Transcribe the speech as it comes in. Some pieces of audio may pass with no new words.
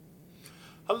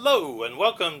Hello and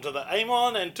welcome to the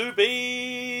Amon and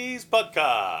 2Bs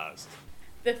podcast.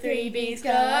 The three B's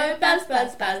go buzz,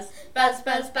 buzz, buzz, buzz,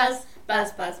 buzz, buzz,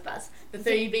 buzz, buzz, buzz. The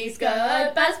three B's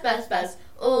go buzz, buzz, buzz,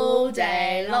 all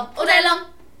day long, all day long.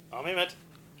 I'm Emmett.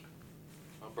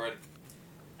 I'm Brad.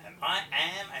 And I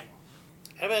am Amon.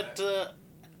 How about,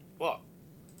 what?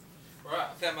 Alright,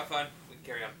 I found my phone. We can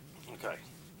carry on. Okay.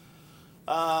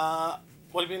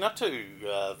 What have you been up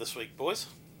to this week, boys?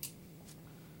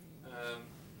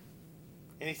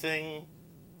 Anything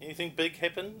big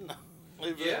happen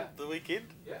over Yeah. the weekend?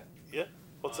 Yeah. Yeah?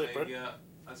 What's that, Brad?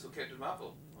 I saw Captain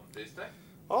Marvel on Thursday.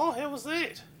 Oh, how was that?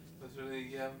 It was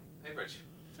really average.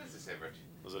 It's just average.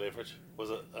 Was it average? Was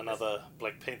it another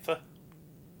Black Panther?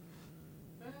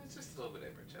 It's just a little bit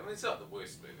average. I mean, it's not the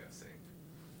worst movie I've seen.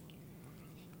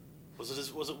 Was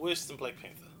it worse than Black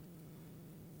Panther?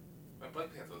 But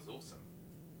Black Panther was awesome.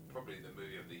 Probably the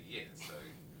movie of the year, so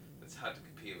it's hard to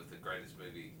compare with the greatest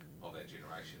movie of our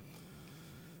generation.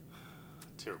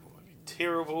 Terrible movie.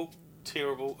 Terrible,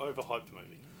 overhyped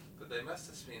movie. But they must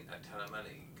have spent a ton of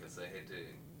money because they had to.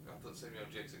 I thought Samuel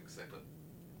Jackson, because they put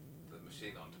the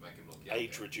machine on to make him look younger.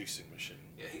 Age-reducing machine.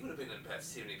 Yeah, he would have been in about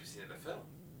 70% of the film.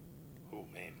 Oh,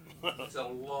 man. It's a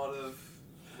lot of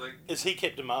like. Is he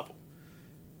Captain Marvel?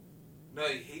 No,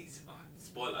 he's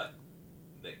spoiler.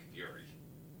 Nick Fury.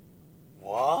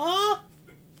 What?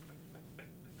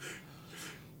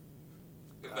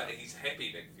 But he's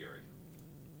happy Nick Fury.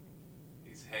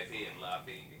 He's happy and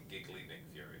laughing and giggly Nick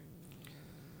Fury.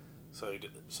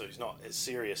 So he's not as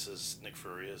serious as Nick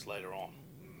Fury is later on.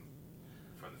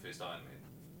 From the first Iron Man.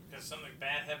 Because something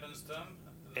bad happens to him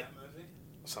in that movie.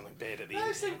 Something bad at the No, he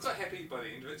end. seemed quite happy by the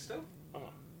end of it still.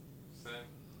 Oh. So,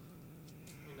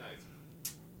 who knows?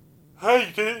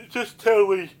 Hey, just tell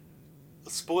me.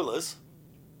 Spoilers.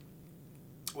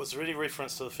 Was there any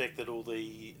reference to the fact that all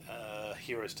the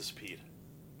heroes disappeared?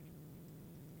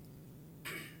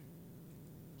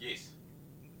 Yes.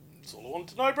 That's all I wanted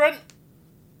to know, Brent.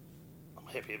 I'm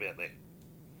happy about that.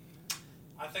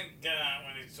 I think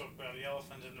we need to talk about the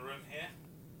elephant in the room here.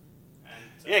 And,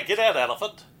 Yeah, get out,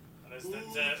 elephant. And is that, I'm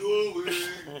out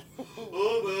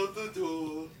the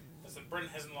door. is that Bryn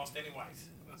hasn't lost any weight.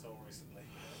 That's all recently.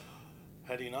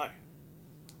 How do you know?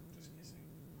 Just guessing.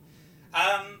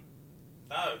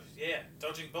 No, yeah,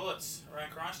 dodging bullets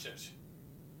around Christchurch.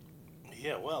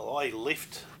 Yeah, well, I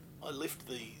left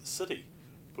the city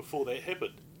before that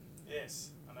happened.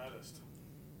 Yes, I noticed.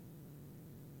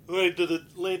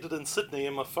 Landed in Sydney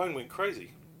and my phone went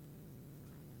crazy.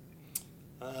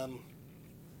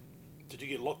 Did you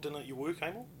get locked in at your work,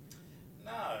 Emil?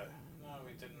 No,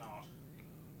 we did not.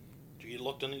 Did you get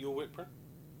locked in at your work, Brent?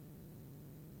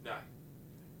 No.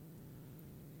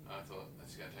 I thought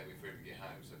it's going to take me forever to get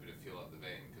home, so I better fuel up the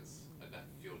van because I had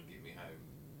enough fuel to get me home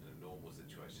in a normal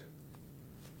situation.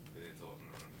 But then I thought,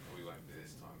 we won't be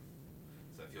this time.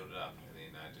 So I fueled it up and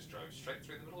then I just drove straight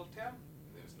through the middle of town.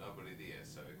 And there was nobody there,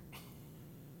 so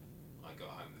I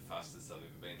got home the fastest I've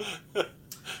ever been.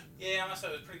 Yeah, I must say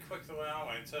it was pretty quick the way I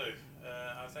went too.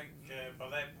 I think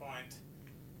by that point,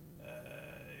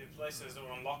 places that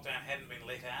were on lockdown hadn't been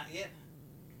let out yet,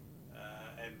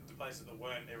 and the places that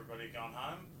weren't, everybody had gone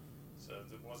home, so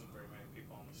there wasn't very many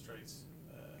people on the streets.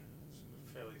 It's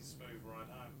a fairly smooth ride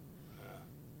home.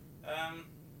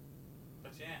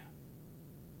 But yeah.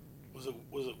 Was it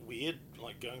weird,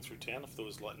 like going through town if there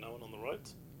was like no one on the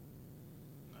roads?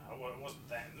 No, well, it wasn't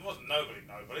that. There wasn't nobody.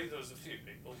 There was a few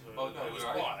people. Oh no, it was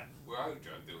quiet. Where I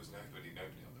drove, there was nobody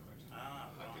on the road. Ah,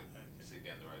 I right. could see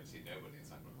down the road, see nobody. It's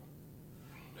like,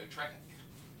 no traffic.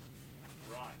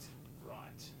 Right.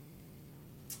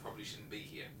 Probably shouldn't be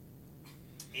here.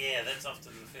 Yeah, that's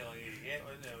often the feeling you get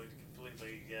when they're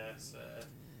completely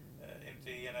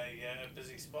empty in a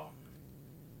busy spot.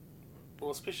 Well,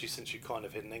 especially since you kind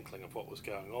of had an inkling of what was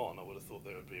going on, I would have thought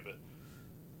that would be a bit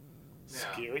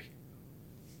scary.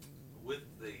 With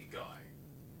the guy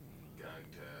going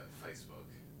to Facebook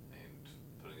and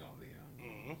putting it on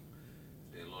there,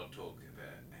 there's a lot of talk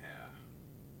about how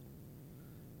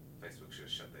Facebook should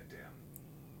have shut that down.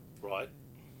 Right.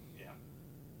 Yeah.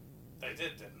 They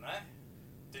did, didn't they?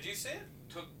 Did you see it?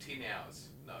 Took 10 hours.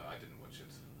 No, I didn't watch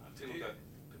it. Did you?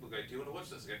 People go, do you want to watch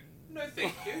this? I go, no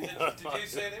thank you. Did you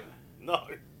see it? No.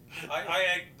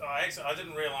 I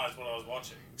didn't realise what I was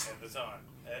watching at the time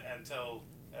until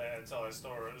I saw it.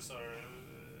 So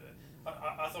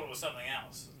I thought it was something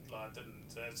else. Like,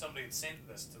 didn't somebody had sent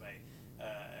this to me?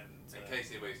 In case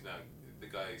anybody's known, the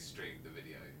guy streamed the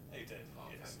video. He did.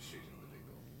 Of Yes. him shooting the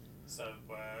people.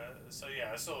 So yeah,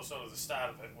 I saw sort of the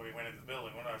start of it when he went into the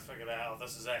building. When I figured out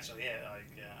this is actually it,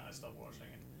 I stopped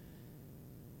watching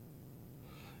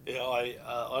it. Yeah,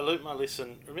 I learnt my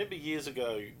lesson. Remember years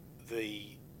ago, there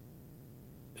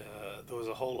was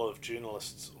a whole lot of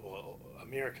journalists, or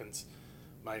Americans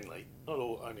mainly, not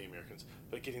all only Americans,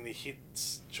 but getting their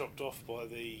heads chopped off by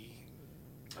the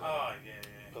Oh, yeah.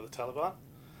 by the Taliban.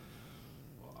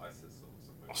 Or ISIS or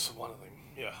something. So one of them,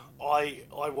 yeah.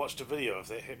 I watched a video of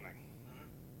that happening,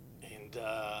 and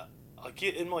I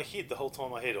get in my head the whole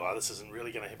time I had, oh, this isn't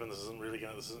really going to happen. This isn't really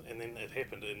going to. And then it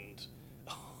happened, and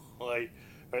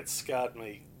it scarred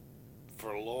me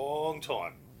for a long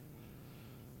time.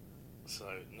 So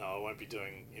no, I won't be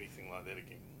doing anything like that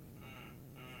again.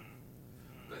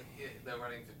 But yeah, they're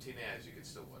running for 10 hours. You could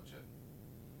still watch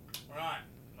it. Right.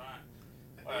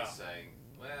 And Wow. they're saying,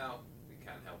 well, we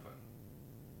can't help it.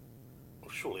 Well,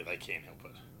 surely they can help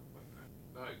it.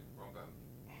 No, wrong button.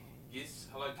 Yes,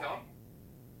 hello, Callum?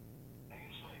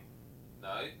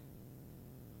 No.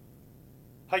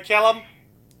 Hey, Callum.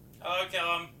 Hello,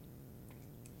 Callum.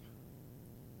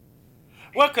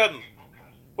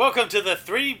 Welcome to the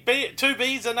 2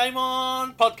 B's a Name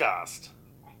On podcast.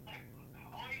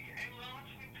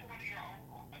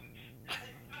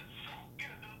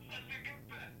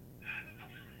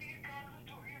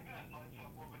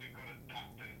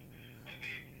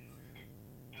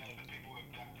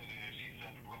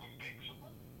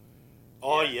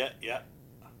 Oh, yeah.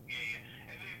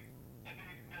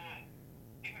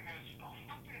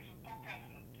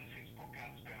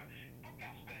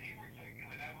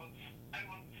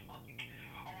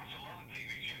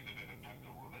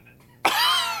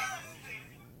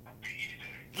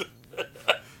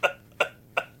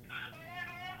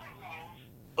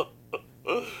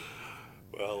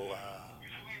 Well,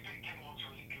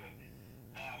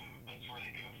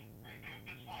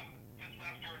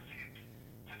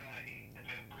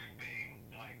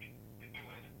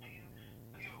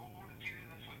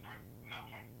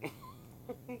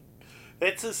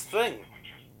 that's his thing.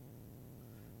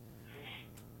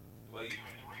 Well, you,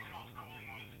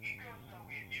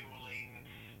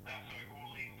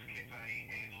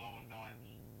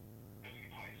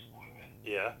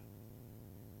 Yeah.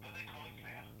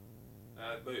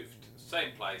 moved.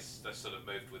 Same place, they sort of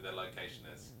moved where their location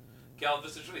is. Cal,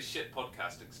 this is really shit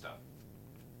podcasting stuff.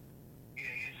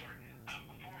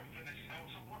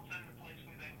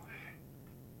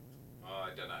 Oh,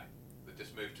 I don't know. They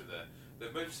just moved to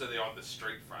they've moved so they're on the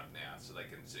street front now, so they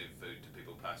can serve food to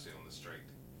people passing on the street.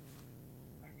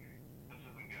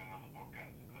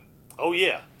 Oh,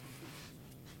 yeah.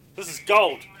 This is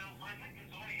gold.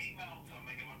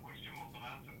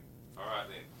 Alright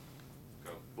then.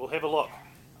 Cool. We'll have a look.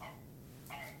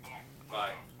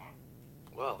 Bye.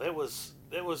 Well, that was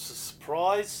a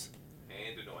surprise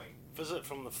And annoying. visit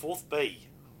from the 4th B.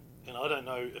 And I don't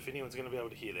know if anyone's going to be able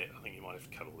to hear that. I think you might have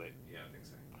to cut all that. Yeah, I think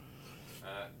so.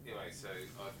 Anyway, so I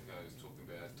think I was talking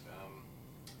about.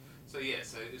 So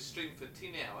it was streamed for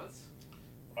 10 hours,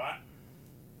 Right.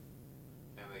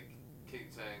 and they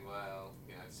keep saying, well,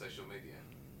 social media.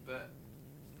 But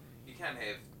you can't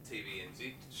have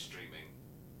TVNZ streaming.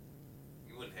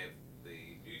 You wouldn't have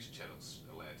the news channels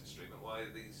allowed to stream it. Why are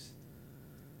these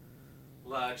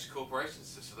large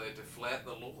corporations just allowed to flout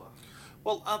the law?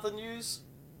 Well, are the news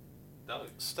No.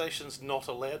 stations not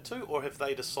allowed to, or have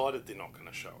they decided they're not going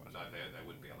to show it? No, they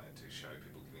wouldn't be allowed to show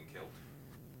people getting killed.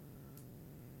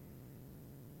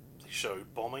 They show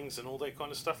bombings and all that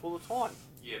kind of stuff all the time.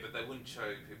 Yeah, but they wouldn't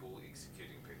show people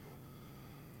executing people.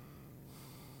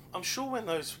 I'm sure when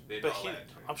those They're not allowed to.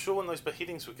 I'm sure when those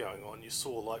beheadings were going on, you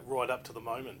saw like right up to the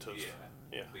moment of Yeah.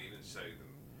 yeah. But you didn't show them.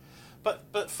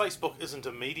 But Facebook isn't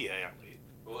a media outlet.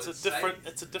 Well, It's it a different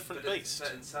says- it's a different but beast.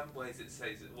 in some ways it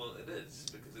says it. Well, it is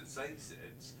because it says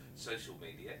it's social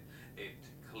media. It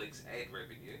collects ad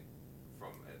revenue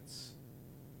from its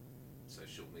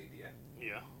social media.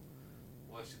 Yeah.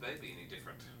 Why should they be any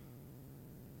different?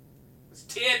 Let's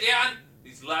tear down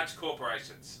these large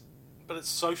corporations. But it's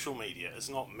social media. It's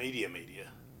not media.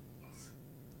 It's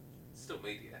still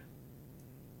media.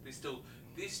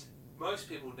 Most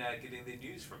people now are getting their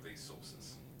news from these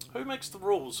sources. Who makes the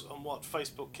rules on what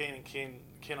Facebook can and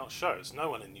cannot show? It's no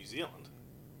one in New Zealand.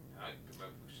 No, but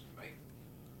maybe we should make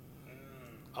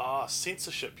Ah,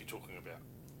 censorship you're talking about.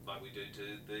 like we do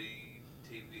to the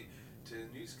TV, to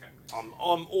the news companies.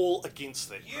 I'm all against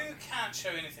that. You can't show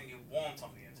anything you want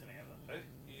on the internet, though.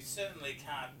 You certainly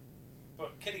can't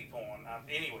put kiddie porn up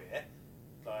anywhere,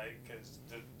 because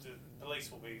the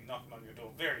police will be knocking on your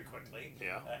door very quickly,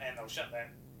 Yeah. and they'll shut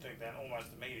that thing down almost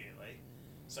immediately.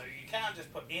 So you can't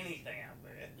just put anything out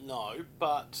there. No,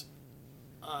 but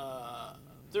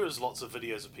there is lots of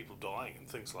videos of people dying and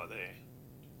things like that.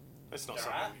 It's not There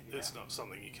something. are, It's yeah. not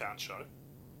something you can't show.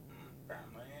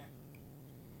 Apparently, yeah.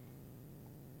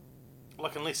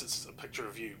 Like, unless it's a picture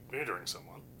of you murdering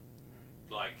someone.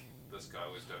 Like this guy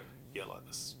was doing. Yeah, like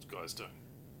this guy's doing.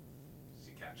 Does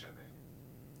he catch her there?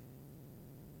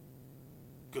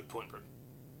 Good point, Brit.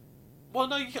 Well,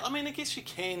 no, I mean, I guess you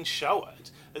can show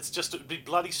it. It's just, it would be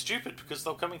bloody stupid because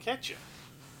they'll come and catch you.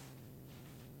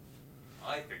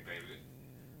 I think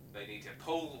they need to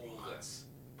pull all this.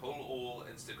 Pull all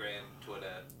Instagram,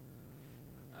 Twitter,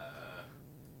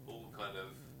 all kind of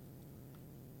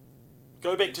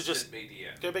Go back to instant just media.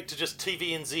 Go back to just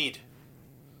TVNZ.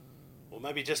 Or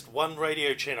maybe just one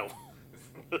radio channel.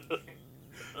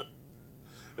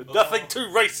 Nothing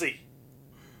too racy.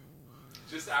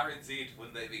 Just RNZ,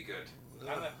 wouldn't they be good?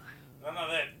 None of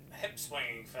that hip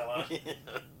swinging fella.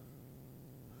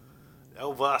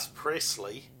 Elvis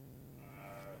Presley.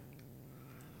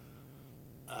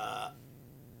 I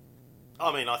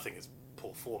mean, I think it's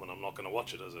poor form, and I'm not going to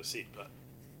watch it, as I said. But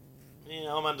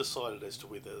yeah, I'm undecided as to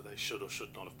whether they should or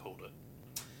should not have pulled it.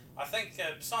 I think,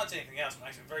 besides anything else, it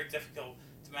makes it very difficult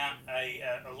to mount a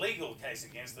legal case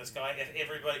against this guy if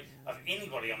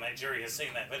anybody on that jury has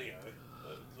seen that video.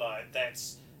 Like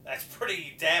that's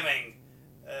pretty damning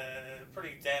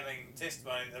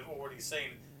testimony they've already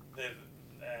seen,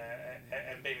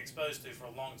 and been exposed to for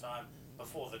a long time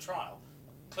before the trial.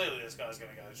 Clearly, this guy's going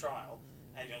to go to trial,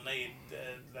 and you'll need.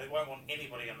 They won't want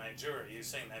anybody on that jury who's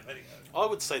seen that video. I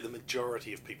would say the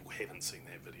majority of people haven't seen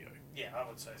that video. Yeah, I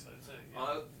would say so too.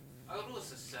 Yeah. I would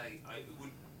also say it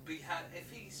would be hard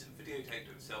if he's videotaped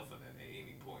himself at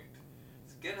any point.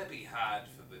 It's gonna be hard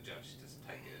for the judge to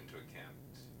take it into account.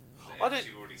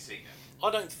 You've already seen it.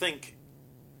 I don't think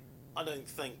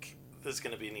there's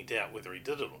going to be any doubt whether he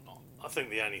did it or not. I think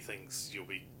the only things you'll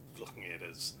be looking at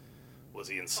is, was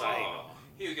he insane? Oh,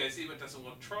 here we go. Zeman doesn't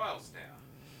want trials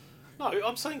now. No,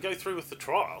 I'm saying go through with the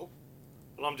trial.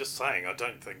 But I'm just saying I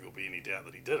don't think there'll be any doubt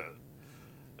that he did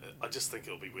it. I just think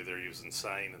it'll be whether he was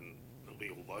insane, and it'll be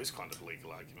all those kind of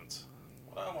legal arguments.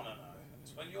 What I want to know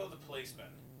is when you're the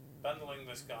policeman bundling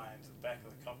this guy into the back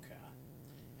of the cop car,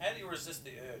 how do you resist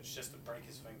the urge just to break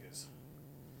his fingers?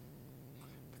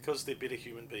 Because they're better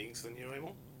human beings than you,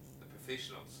 Emil. The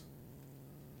professionals.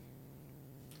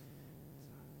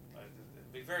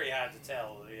 It'd be very hard to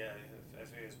tell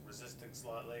if he was resisting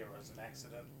slightly or as an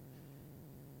accident.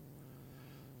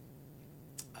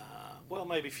 Well,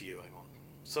 maybe for you, Emil.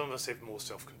 Some of us have more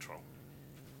self-control.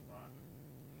 Right.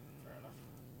 Fair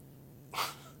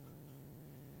enough.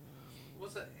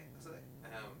 Was it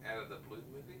Out of the Blue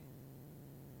movie?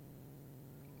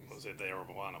 Was that the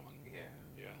Aramoana one? Yeah.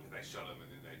 Yeah. They shot him and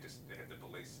then they had the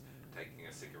police taking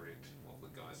a cigarette while the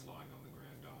guy's lying on the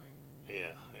ground dying.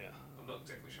 Yeah, yeah. I'm not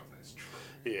exactly sure if that's true.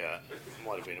 Yeah, it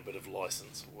might have been a bit of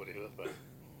license or whatever, but...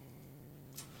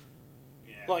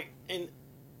 Yeah. Like, and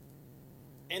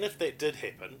if that did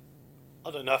happen, I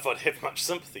don't know if I'd have much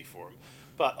sympathy for him,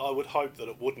 but I would hope that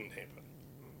it wouldn't happen.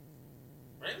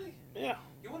 Really? Yeah.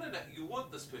 You want to know? You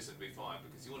want this person to be fine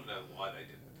because you want to know why they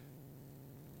did it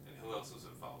and who else was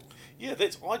involved. Yeah,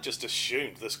 I just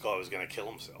assumed this guy was going to kill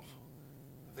himself.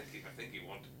 I think he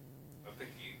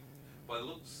by the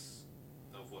looks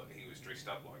of what he was dressed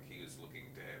up like, he was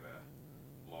looking to have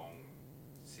a long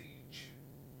siege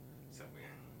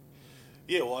somewhere.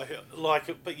 Yeah, well, I've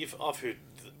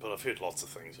heard lots of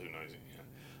things. Who knows? Yeah.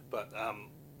 But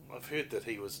I've heard that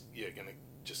he was going to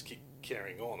just keep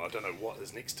carrying on. I don't know what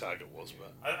his next target was,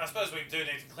 but I suppose we do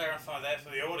need to clarify that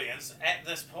for the audience. At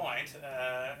this point,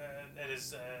 it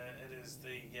is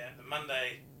the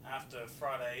Monday after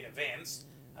Friday events,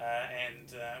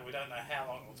 and we don't know how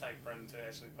long it will take Bryn to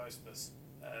actually post this.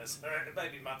 So it may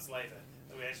be months later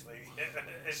that we actually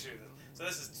issue this. So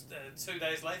this is 2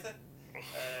 days later.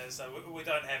 So we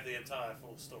don't have the entire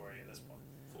full story at this point.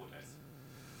 4 days.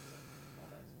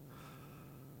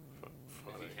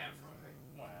 4 days. If you can Friday.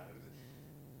 Wow.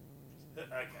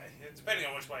 Okay, depending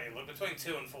on which way you look, between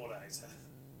 2 and 4 days.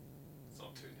 It's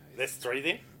not 2 days. that's 3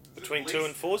 then? Between At 2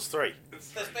 and 4 is 3.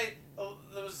 It's There's 3. been,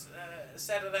 there was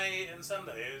Saturday and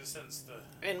Sunday since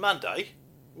the. And Monday,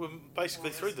 we're basically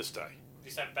Well, through this day.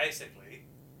 You said basically.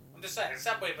 I'm just saying,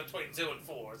 somewhere between 2 and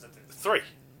 4, isn't it? 3.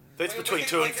 That's between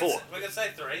 2 and 4. We could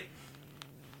say 3.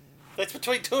 That's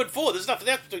between 2 and 4. There's nothing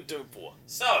else between 2 and 4.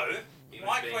 So, He was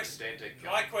my being question, pedantic.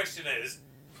 my question is,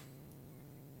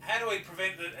 how do we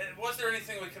prevent the? Was there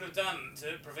anything we could have done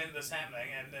to prevent this happening?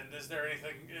 And is there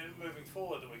anything moving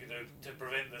forward that we could do to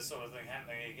prevent this sort of thing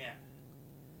happening again?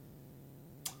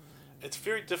 It's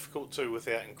very difficult to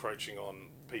without encroaching on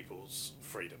people's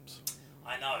freedoms.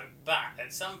 I know, but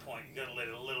at some point you got to let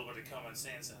a little bit of common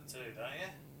sense in too, don't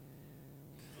you?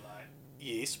 Like,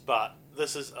 Yes, but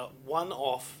this is a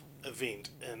one-off event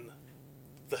in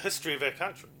the history of our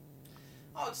country.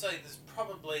 I would say there's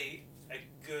probably a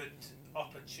good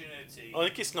opportunity. I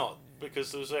guess not,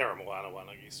 because there was Aramoana one,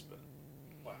 I guess.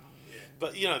 Wow, yeah.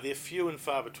 But they're few and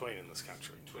far between in this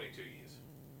country 22 years.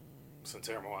 since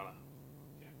Aramoana.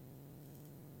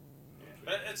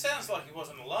 But it sounds like he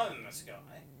wasn't alone, this guy,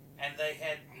 and they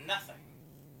had nothing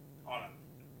on him.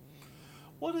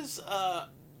 What is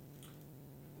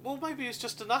well, maybe it's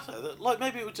just a nutter. Like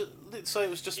maybe it was just, let's say it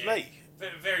was just Yeah. me.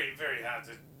 Very, very hard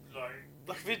to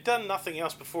Like if he'd done nothing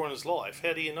else before in his life,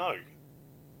 how do you know?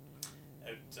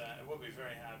 It would be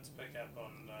very hard to pick up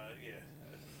on.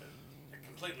 A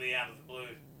completely out of the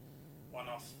blue,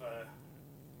 one-off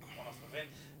event.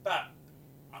 But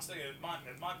I was thinking it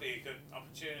might be a good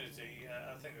opportunity.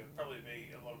 I think there would probably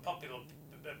be a lot of popular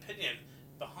opinion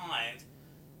behind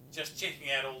just checking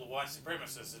out all the white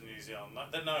supremacists in New Zealand,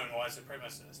 like the known white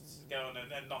supremacists, going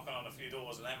and knocking on a few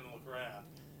doors and having a look around.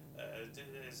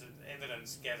 As an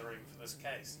evidence gathering for this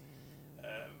case,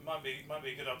 might be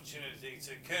a good opportunity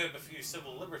to curb a few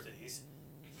civil liberties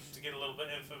to get a little bit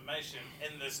of information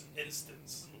in this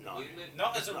instance. No,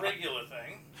 Not as a regular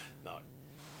thing, no.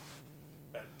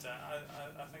 but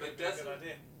I think But it'd be a good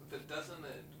idea. But doesn't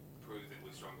it prove that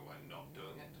we're stronger by not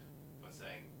doing it? By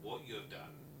saying what you've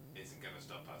done isn't going to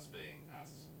stop us being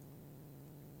us.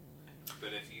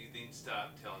 But if you then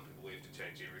start telling people we have to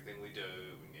change everything we do,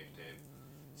 and you have to have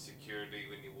security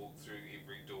when you walk through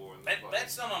every door and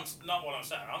That's not what I'm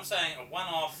saying. I'm saying a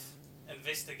one-off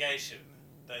investigation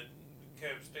that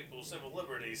curbs people's civil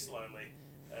liberties slowly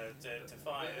to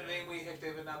find. And then we have to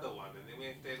have another one, and then we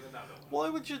have to have another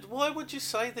one. Why would you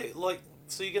say that? Like,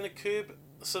 so you're going to curb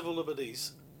civil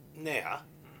liberties now,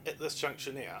 at this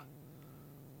juncture now?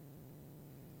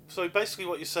 So basically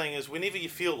what you're saying is whenever you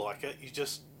feel like it, you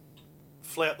just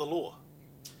flout the law.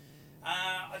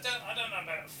 I don't know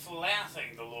about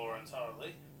flouting the law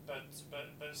entirely, but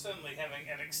certainly having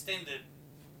an extended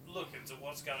look into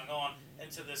what's going on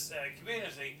into this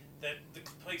community that the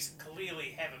police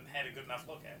clearly haven't had a good enough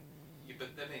look at. Yeah,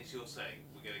 but that means you're saying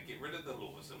we're going to get rid of the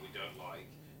laws that we don't like,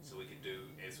 so we can do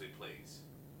as we please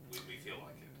when we feel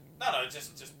like it. No,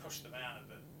 just push them out a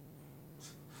bit.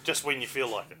 Just when you feel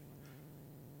like it.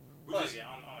 Well, yeah,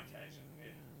 on occasion,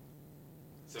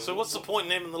 yeah. So what's the point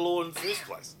in having the law in the first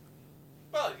place?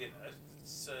 Well,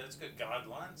 it's good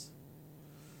guidelines.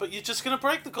 But you're just going to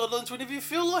break the guidelines whenever you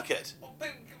feel like it. Well,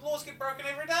 laws get broken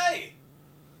every day.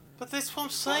 But that's what I'm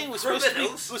saying. By We're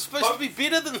criminals. supposed to be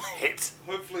better than that.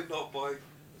 Hopefully not by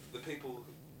the people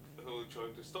who are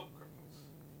trying to stop criminals.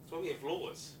 That's why we have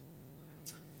laws.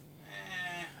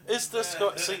 Is this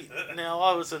guy... See, now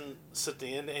I was in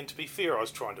Sydney, and to be fair, I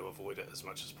was trying to avoid it as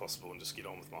much as possible and just get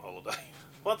on with my holiday.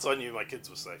 Once I knew my kids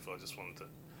were safe, I just wanted to...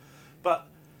 But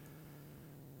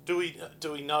do we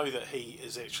know that he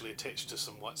is actually attached to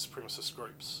some white supremacist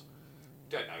groups?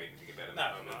 Don't know anything about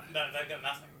it. No, they've got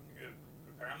nothing.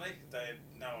 Apparently, they had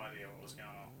no idea what was going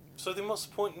on. So then what's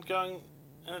the point in going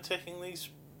and attacking these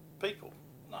people?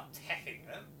 Not attacking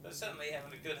them, but certainly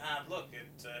having a good hard look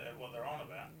at what they're on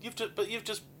about. You've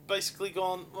just basically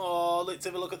gone, oh, let's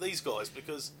have a look at these guys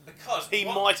because he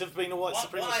what, might have been a white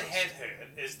supremacist. What I had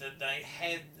heard is that they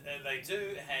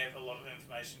do have a lot of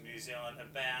information in New Zealand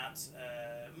about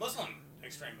Muslim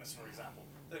extremists, for example.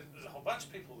 There's a whole bunch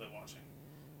of people they're watching.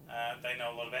 They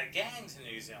know a lot about gangs in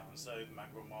New Zealand, so the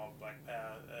Mongrel Mob, Black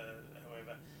Power,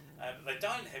 whoever. But they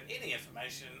don't have any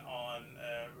information on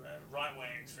right-wing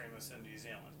extremists in New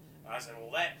Zealand. And I said,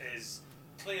 well, that is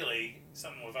clearly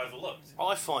something we've overlooked.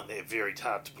 I find that very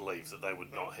hard to believe that they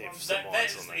would not have some eyes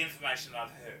That's on the that. information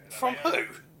I've heard. From who?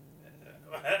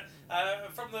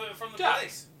 From the Doug.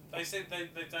 police. They said they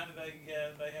haven't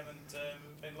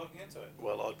been looking into it.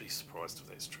 Well, I'd be surprised if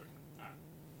that's true.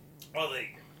 Well, there you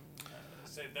go.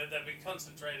 So they've been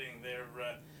concentrating their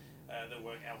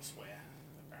work elsewhere,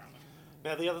 apparently.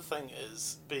 Now, the other thing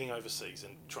is being overseas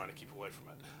and trying to keep away from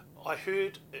it. I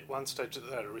heard at one stage that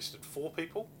they had arrested 4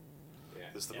 people. Yeah.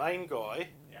 There's the main guy.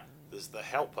 Yeah. There's the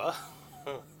helper.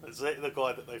 Is that the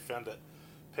guy that they found at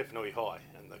Papanui High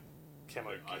and the camo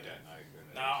gear? I don't know.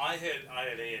 No, I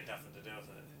heard he had nothing to do with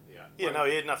it. Yeah. Yeah, no,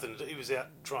 he had nothing to do. He was out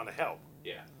trying to help.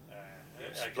 Yeah.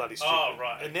 It's Okay. bloody stupid. Oh,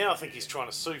 right. And now I think he's trying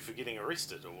to sue for getting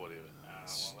arrested or whatever. Well,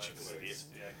 Stupid idiot.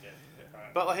 yeah,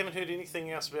 right. But I haven't heard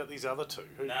anything else about these other 2.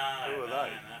 Who No, are no, they? no.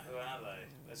 Who are they?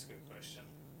 That's a good question.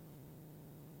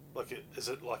 Like, is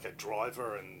it like a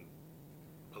driver and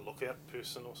a lookout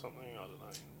person or something? I don't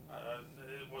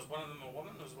know. Was one of them a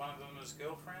woman? Was one of them his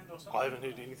girlfriend or something? I haven't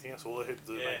heard anything else. All I heard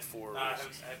the main 4 No, I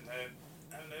arrests.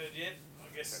 haven't heard yet.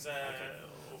 I guess Okay.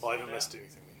 we'll I haven't find missed out.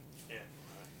 anything then.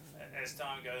 Yeah. As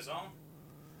time goes on.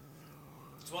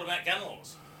 So what about gun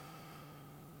laws?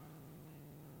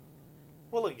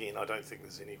 Well, again, I don't think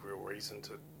there's any real reason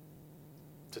to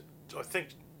I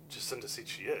think Jacinda said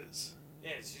she is.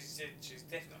 Yeah, she said she's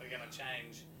definitely going to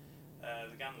change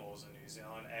the gun laws in New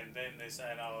Zealand, and then they're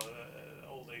saying,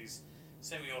 all these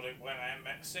semi-automatic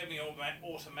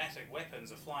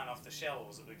weapons are flying off the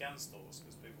shelves at the gun stores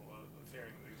because people are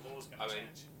fearing that the law's going to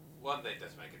change. One, that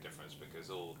does make a difference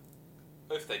because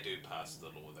if they do pass the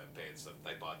law that bans them,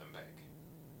 they buy them back.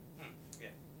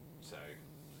 Yeah. So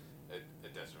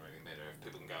it doesn't really matter if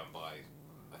people can go and buy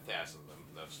 1,000 of them,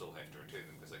 they'll still have to return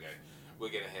them because they go,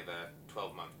 we're going to have a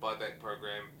 12-month buyback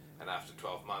program, and after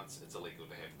 12 months it's illegal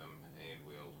to have them, and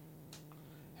we'll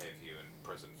have you in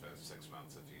prison for 6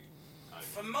 months if you own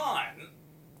For them. mine,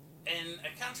 in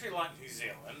a country like New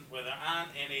Zealand, where there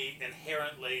aren't any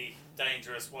inherently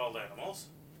dangerous wild animals,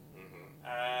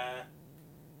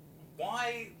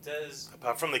 why does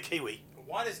Apart from the kiwi.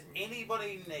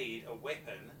 anybody need a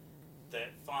weapon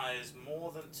that fires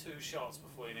more than 2 shots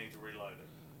before you need to reload it?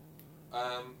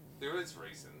 There is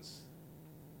reasons.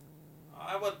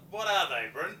 What are they,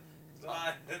 Bryn?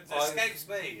 It escapes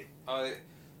me.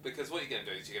 Because what you're going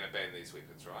to do is you're going to ban these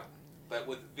weapons, right? But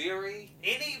with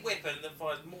Any weapon that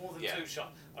fires more than 2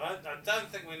 shots. I don't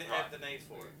think we have the need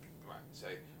for it. Right, so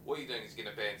what you're doing is you're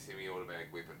going to ban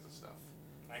semi-automatic weapons and stuff.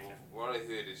 Okay. Well, what I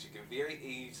heard is you can very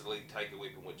easily take a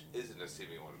weapon which isn't a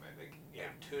semi-automatic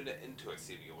and turn it into a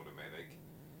semi-automatic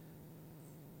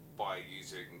by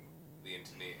using the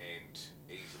internet and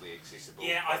easily accessible.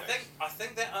 Yeah, products. I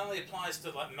think that only applies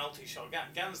to like multi-shot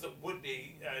guns that would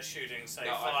be shooting, say,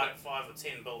 No, 5 or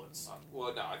 10 bullets.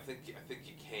 Well, no, I think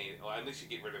you can, unless you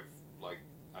get rid of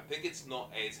I think it's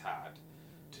not as hard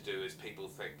to do as people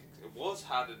think. It was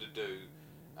harder to do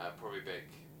probably back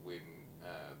when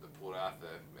the Port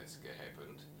Arthur massacre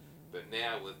happened, but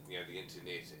now with the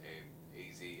internet and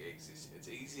easy access, it's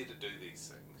easier to do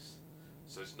these things.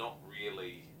 So it's not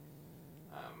really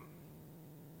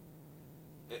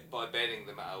by banning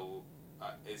them.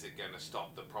 Is it going to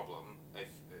stop the problem? If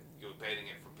you're banning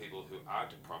it from people who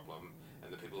aren't a problem,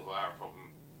 and the people who are a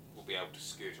problem will be able to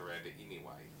skirt around it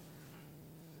anyway.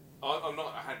 I'm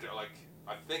not 100.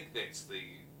 I think that's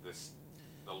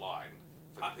the line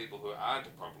for the people who aren't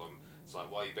a problem. It's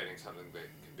like, why are you banning something that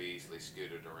can be easily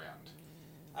skirted around?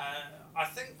 I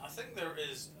think there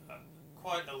is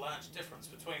quite a large difference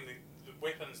between the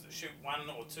weapons that shoot 1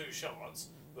 or 2 shots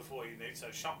before you need,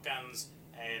 so shotguns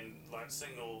and like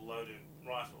single loaded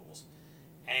rifles,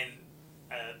 and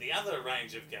the other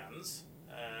range of guns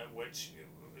which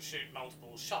shoot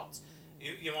multiple shots.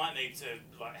 You might need to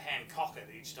like hand cock it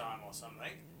each time or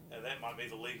something. That might be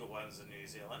the legal ones in New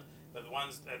Zealand, but the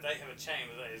ones they have a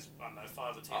chamber that is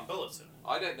 5 or 10 bullets in it.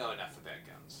 I don't know enough about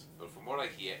guns, but from what I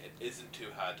hear, it isn't too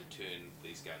hard to turn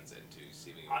these guns into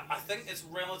semi-automatic. I think it's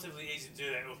relatively easy to do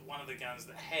that with one of the guns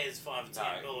that has 5 or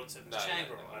 10 bullets in the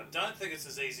chamber. No. I don't think it's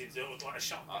as easy to do it with like a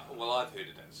shotgun. Well, I've heard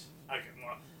it is. Okay,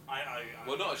 well,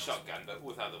 Well, not a shotgun, but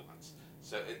with other ones.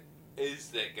 So is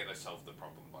that going to solve the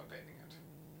problem by banning it?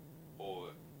 Or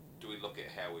do we look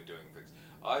at how we're doing things?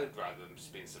 I'd rather them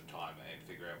spend some time and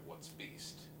figure out what's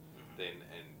best than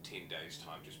in 10 days'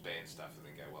 time just ban stuff and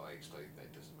then go, well, actually,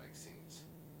 that doesn't make sense.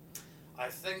 I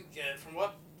think from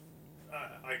what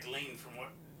I gleaned from what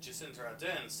Jacinda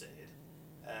Ardern said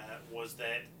was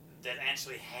that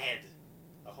actually had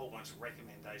a whole bunch of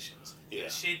recommendations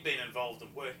that she'd been involved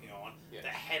in working on that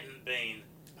hadn't been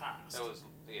passed. That was,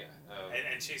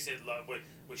 and she said, like,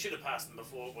 we should have passed them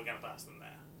before, we're going to pass them now.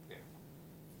 Yeah.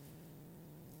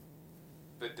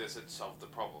 But does it solve the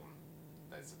problem?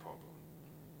 That's the problem.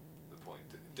 The point.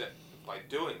 By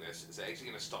doing this, it's actually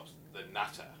going to stop the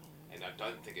nutter, and I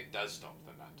don't think it does stop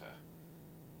the nutter.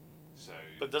 So.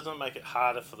 But doesn't it make it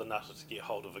harder for the nutter to get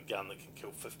hold of a gun that can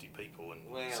kill 50 people in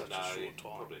such a short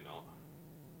time? Probably not.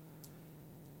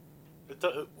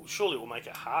 Surely it will make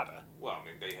it harder. Well, I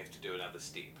mean, they have to do another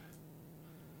step.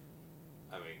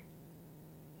 I mean,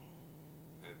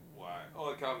 why?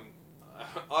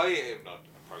 I am not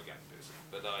a pro-gun person,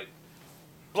 but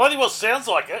Bloody well sounds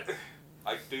like it.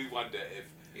 I do wonder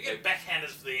if... You get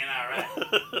backhanders for the NRA.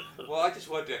 Well, I just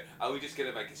wonder, are we just going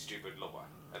to make a stupid law?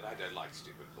 And I don't like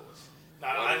stupid laws. No,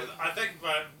 I think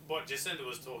what Jacinda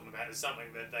was talking about is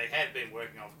something that they had been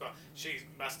working on. She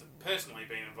must have personally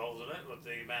been involved in it with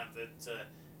the amount that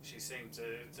she seemed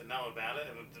to know about it,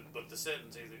 and with the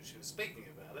certainty that she was speaking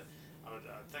about it.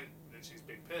 I think that she's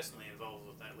been personally involved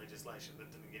with that legislation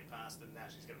that didn't get passed, and now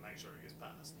she's going to make sure it gets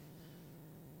passed.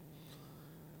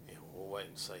 Yeah, we'll wait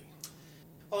and see.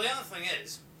 Well, the other thing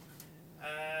is,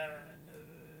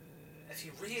 if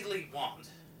you really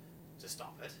want to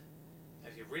stop it,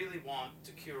 if you really want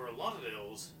to cure a lot of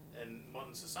ills in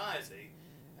modern society,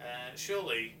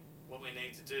 surely what we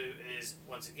need to do is,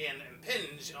 once again,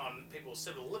 impinge on people's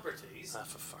civil liberties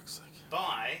For fuck's sake.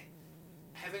 by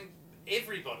having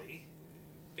everybody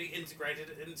be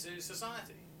integrated into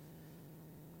society.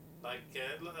 Like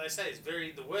they say, it's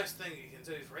the worst thing you can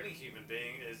do for any human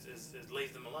being is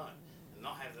leave them alone and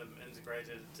not have them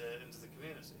integrated into the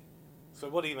community. So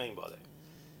what do you mean by that?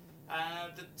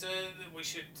 That we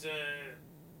should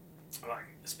like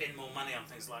spend more money on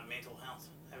things like mental health,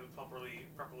 have it properly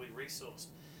resourced.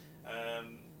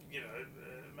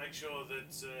 Make sure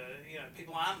that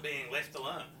people aren't being left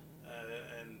alone,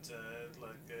 and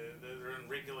they're in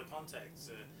regular contact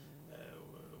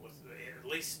with at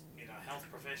least health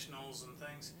professionals and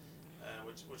things,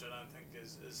 which I don't think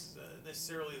is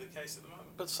necessarily the case at the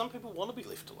moment. But some people want to be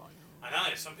left alone. I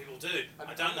know some people do.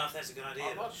 I don't know if that's a good idea.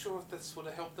 I'm not sure if this would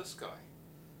have helped this guy.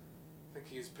 I think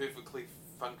he's perfectly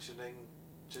functioning,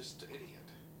 just idiot.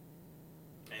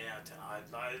 Yeah, I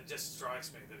don't know. It just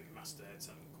strikes me that he must have had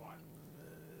something quite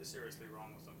seriously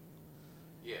wrong with him.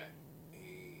 Yeah,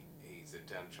 he's a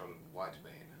downtrodden white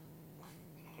man.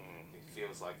 He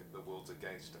feels like the world's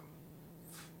against him.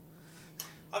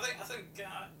 I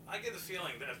get the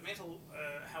feeling that if mental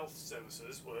health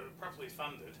services were properly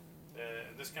funded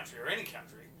in this country or any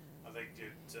country, I think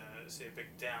you'd see a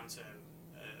big downturn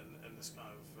in this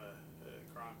kind of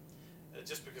crime.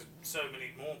 Just because so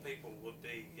many more people would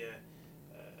be,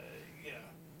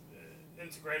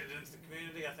 integrated into the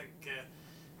community, I think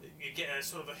you get a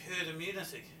sort of a herd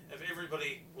immunity. If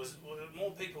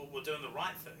more people were doing the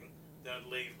right thing, then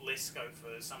it'd leave less scope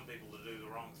for some people to do the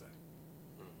wrong thing.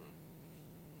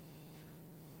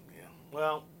 Yeah.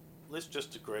 Well, let's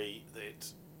just agree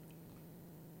that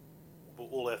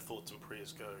all our thoughts and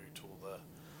prayers go to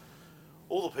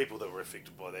all the people that were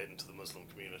affected by that, and to the Muslim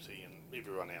community and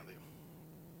everyone out there.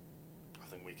 I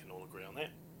think we can all agree on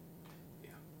that.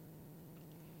 Yeah.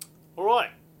 All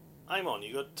right, Amon,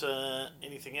 you got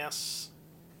anything else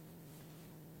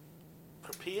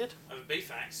prepared? Over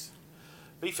BFAX.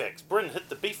 BFAX. Bryn, hit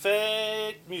the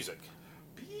BFAX music.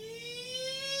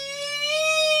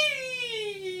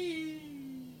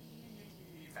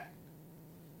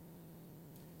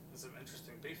 There's some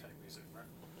interesting BFAC music, right?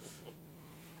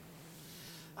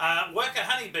 Worker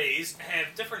honeybees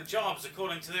have different jobs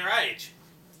according to their age.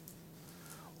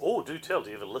 Oh, do tell.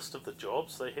 Do you have a list of the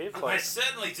jobs they have? I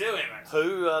certainly do, Emmett.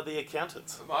 Who are the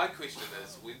accountants? My question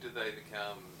is, when do they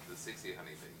become the sexy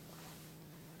honeybee?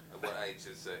 At what age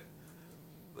is it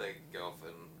they go off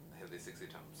and have their sexy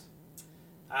times?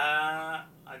 I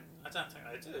don't think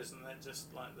they do. Isn't that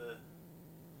just like the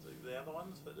other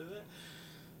ones that do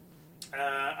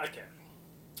that? Okay.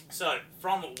 So,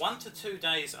 from 1 to 2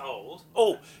 days old...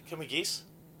 Oh, can we guess?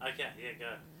 Okay, yeah,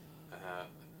 go.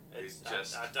 It's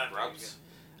just I don't grubs.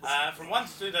 From 1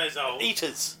 to 2 days old...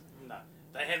 Eaters. No.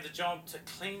 They have the job to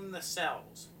clean the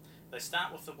cells. They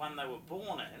start with the one they were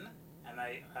born in, and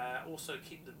they also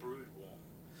keep the brood warm.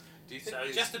 Do you think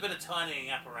So just a bit of tidying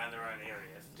up around their own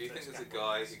area. Do you think there's a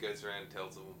guy who goes around and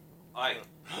tells them, "Hey,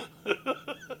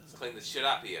 let's clean this shit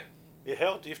up here"? Yeah,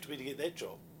 how old do you have to be to get that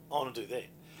job? I want to do that.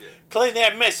 Yeah. Clean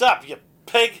that mess up, you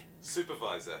pig!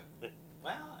 Supervisor.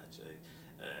 Well, actually,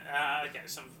 okay.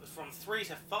 So from 3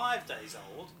 to 5 days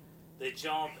old, their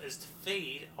job is to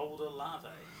feed older larvae.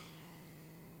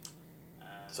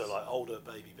 So like older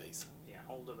baby bees. Yeah,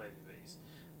 older baby bees.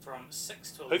 From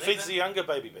 6 to 11. Who feeds the younger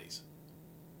baby bees?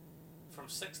 From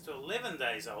 6 to 11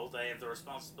 days old, they have the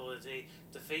responsibility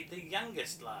to feed the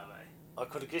youngest larvae. I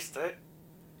could have guessed that.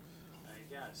 There you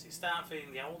go. So you start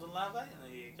feeding the older larvae, and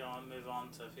then you go and move on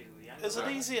to feeding the younger Is it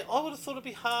larvae. easier? I would have thought it'd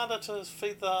be harder to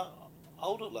feed the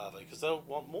older larvae because they'll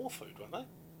want more food, won't they?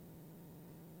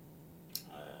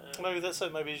 Maybe that's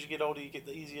it. Maybe as you get older, you get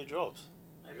the easier jobs.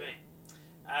 Maybe.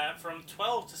 From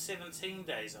 12 to 17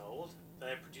 days old,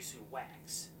 they're producing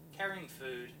wax, carrying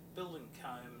food, building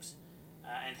combs,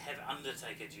 and have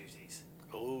undertaker duties.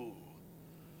 Oh,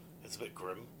 it's a bit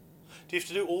grim. Do you have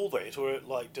to do all that, or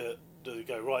like do they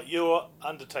go right? You're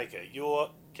undertaker.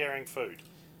 You're carrying food.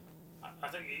 I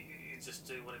think you just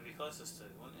do whatever you're closest to,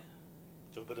 wouldn't you?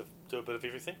 Do a bit of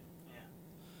everything. Yeah.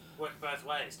 Work both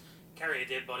ways. Carry a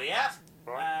dead body out.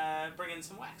 Right. Bring in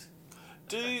some wax.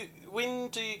 When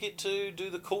do you get to do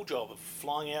the cool job of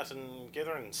flying out and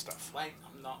gathering stuff? Wait,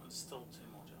 I'm not. There's still 2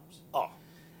 more jobs. Oh.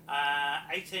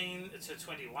 18 to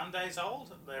 21 days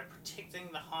old, they're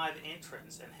protecting the hive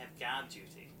entrance and have guard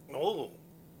duty. Oh.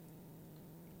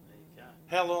 There you go.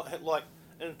 How long? Like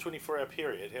in a 24-hour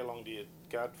period, how long do you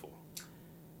guard for?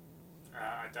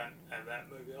 I don't have that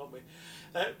movie on me.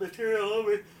 That material on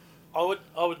me. I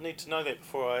would need to know that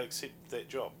before I accept that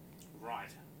job.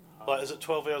 Right. Like, is it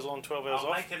 12 hours on, 12 hours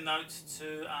I'll off? make a note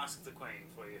to ask the Queen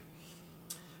for you.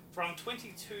 From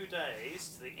 22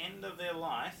 days to the end of their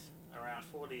life, around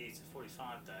 40 to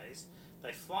 45 days,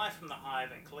 they fly from the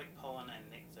hive and collect pollen and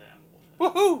nectar and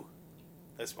water. Woohoo!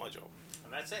 That's my job.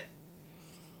 And that's it.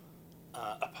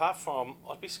 Apart from,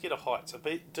 I'd be scared of heights.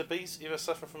 Do bees ever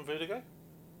suffer from vertigo?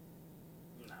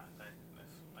 No, they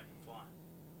can fly.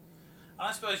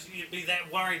 I suppose you'd be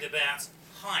that worried about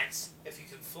heights if you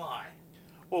can fly.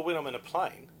 Well, when I'm in a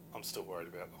plane, I'm still worried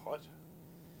about the height.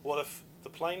 What if the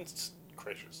plane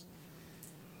crashes?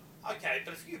 Okay,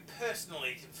 but if you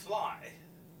personally can fly,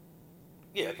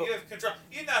 Yeah, but you have control.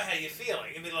 You know how you're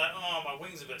feeling. You'd be like, oh, my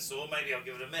wing's a bit sore. Maybe I'll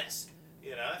give it a miss.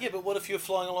 You know? yeah, but what if you're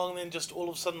flying along and then just all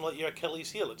of a sudden, like your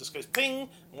Achilles heel, it just goes ping,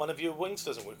 and one of your wings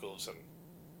doesn't work all of a sudden.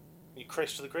 You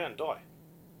crash to the ground, die.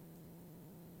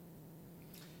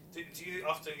 Do you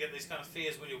often get these kind of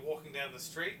fears when you're walking down the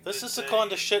street? This that, is the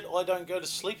kind of shit I don't go to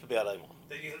sleep about, Amon.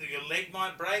 That your leg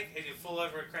might break and you fall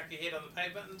over and crack your head on the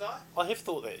pavement and die? I have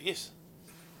thought that, yes.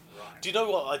 Right. Do you know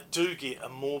what I do get a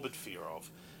morbid fear of?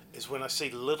 Is when I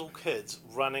see little kids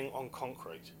running on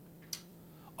concrete.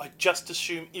 I just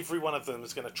assume every one of them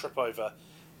is going to trip over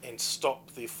and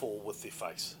stop their fall with their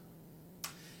face.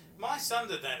 My son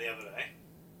did that the other day.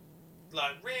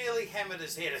 Like, really hammered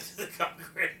his head into the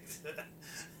concrete.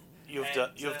 You've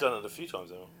And, done it a few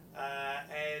times, Amon.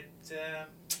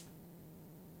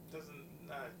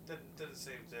 Didn't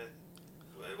seem to.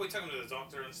 We took him to the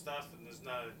doctor and stuff, and there's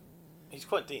no. He's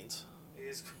quite dense. He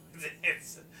is quite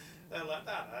dense. They're like,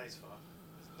 no, he's fine.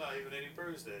 There's not even any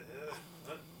bruise there.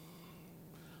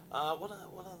 What are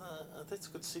the? That's a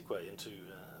good segue into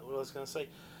what I was going to say.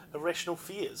 Irrational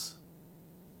fears.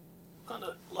 Kind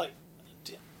of like,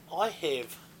 I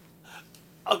have.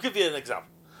 I'll give you an example.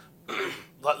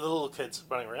 Like the little kids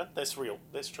running around. That's real.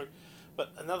 That's true.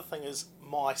 But another thing is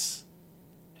mice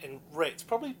and rats.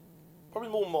 Probably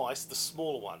more mice. The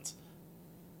smaller ones.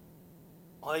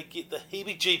 I get the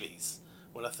heebie-jeebies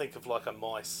when I think of like a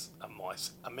mouse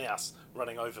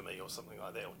running over me or something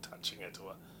like that, or touching it,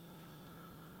 or.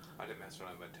 I did mouse run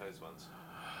over my toes once.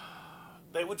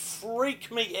 They would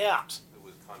freak me out. It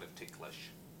was kind of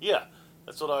ticklish. Yeah,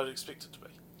 that's what I would expect it to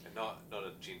be. And not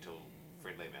a gentle,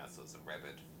 friendly mouse. It was a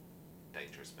rabid,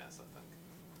 dangerous mouse, I think.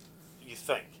 You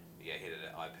think? Yeah, he had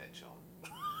an eye patch on.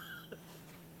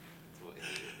 So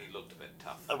he looked a bit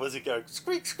tough. And was it going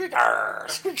squeak, squeak, arr,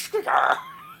 squeak, squeak, arr?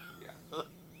 Yeah.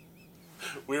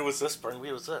 Where was this, Bryn?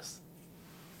 Where was this?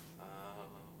 I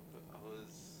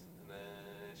was in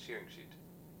a shearing shed.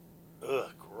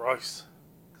 Ugh, gross.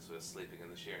 Because we were sleeping in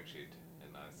the shearing shed,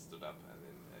 and I stood up and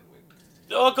then went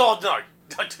Oh God, no!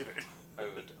 Don't do that.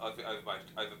 over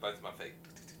both my feet.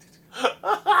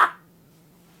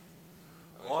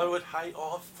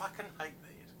 I fucking hate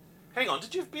that. Hang on,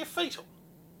 did you have bare feet on?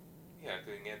 Yeah,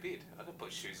 going out bed. I don't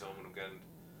put shoes on when I'm going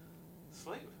to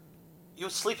sleep. You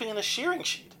were sleeping in a shearing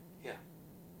shed? Yeah.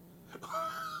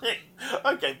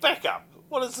 Okay, back up.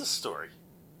 What is this story?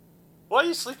 Why are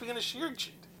you sleeping in a shearing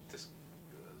shed? Just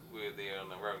we were there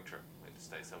on a rowing trip. We had to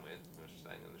stay somewhere. We were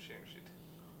staying in the shearing shed.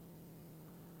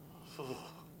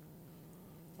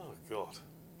 Oh God!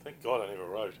 Thank God I never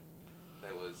rode.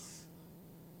 There was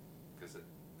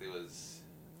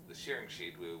the shearing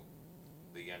shed where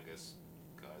the youngest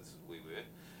guys we were.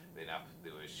 Then up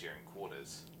there were shearing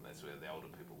quarters, and that's where the older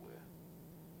people were.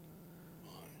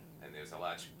 And there was a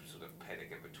large sort of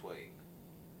paddock in between,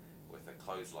 with a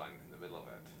clothesline in the middle of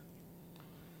it.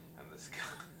 And this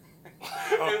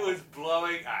guy, it was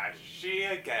blowing a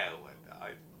sheer gale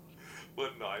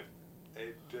one night,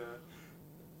 and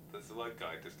this one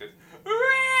guy just goes,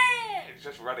 "Hooray!" and he's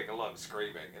just running along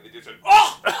screaming, and he just went,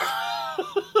 "Oh!"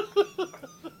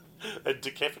 And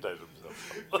decapitated himself.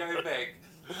 Came back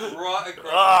right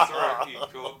across the throat. He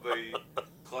caught the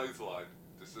clothesline.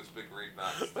 Just this big red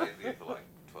mark stayed there for like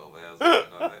 12 hours. Or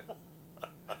something like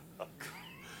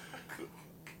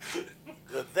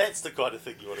that. That's the kind of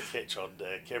thing you want to catch on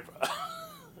camera.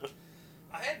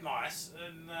 I had mice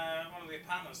in one of the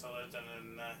apartments I lived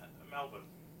in Melbourne.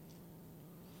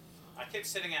 I kept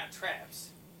setting out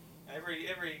traps. Every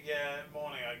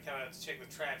morning I'd come out to check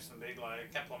the traps and there'd be like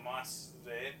a couple of mice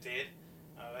there, dead.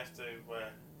 I'd have to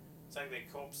take their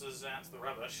corpses out to the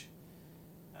rubbish.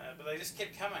 But they just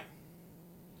kept coming.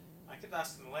 I kept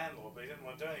asking the landlord, but he didn't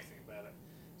want to do anything about it.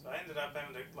 So I ended up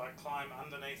having to like climb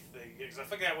underneath because I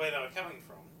figured out where they were coming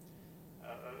from.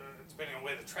 Depending on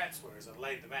where the traps were, as I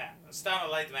laid them out. I started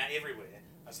to lay them out everywhere.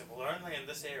 I said, well, they're only in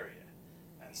this area.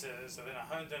 And so then I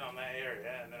honed in on that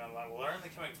area, and then I'm like, well, they're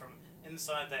only coming from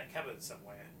inside that cupboard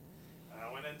somewhere. And I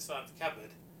went inside the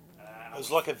cupboard. It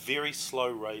was like a very slow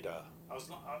radar. I was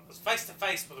face to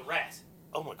face with a rat.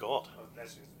 Oh my God. Oh,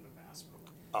 that's just a mouse,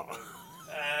 probably. Oh.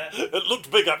 It looked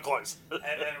big up close. and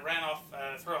it ran off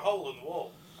through a hole in the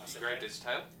wall. I You said, grabbed its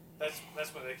tail? that's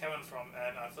where they're coming from,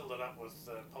 and I filled it up with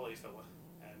polyfiller,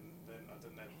 and then I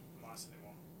didn't have mice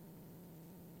anymore.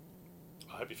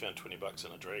 I hope you found $20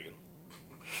 in a dragon.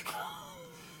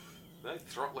 No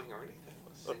throttling or anything.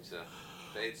 It seems a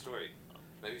bad story.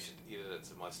 Maybe we should edit it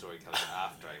so my story comes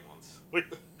after ones.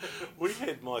 We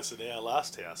had mice in our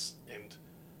last house, and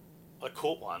I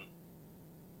caught one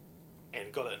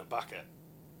and got it in a bucket,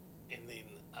 and then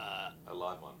A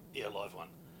live one. a live one,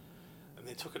 and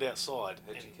then took it outside.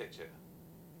 How'd and you catch it?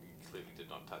 You clearly did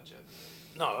not touch it.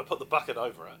 No, I put the bucket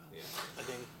over it, Yeah. and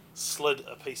then slid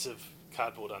a piece of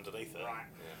cardboard underneath it, Right.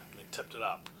 Yeah. and then tipped it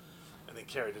up, and then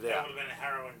carried it That out. would have been a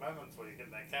harrowing moment for you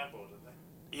getting that cardboard, didn't it?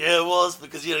 Yeah, it was,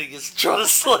 because you just try to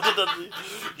slide it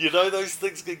under. Those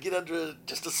things can get under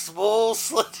just a small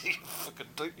slit. You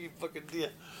fucking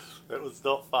dear. That was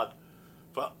not fun.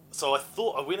 But so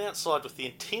I went outside with the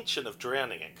intention of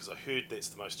drowning it, because I heard that's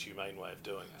the most humane way of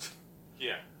doing it.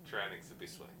 Yeah, drowning's the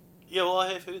best way. Yeah, well,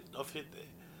 I've heard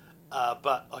that.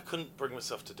 But I couldn't bring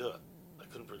myself to do it. I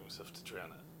couldn't bring myself to drown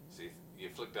it. So you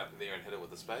flicked up in there and hit it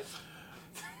with a spade?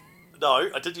 No,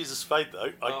 I did use a spade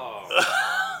though.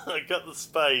 I got the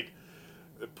spade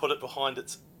and put it behind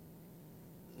its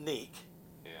neck,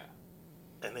 Yeah.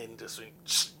 and then just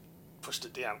went, pushed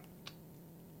it down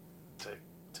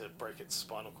to break its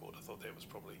spinal cord. I thought that was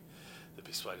probably the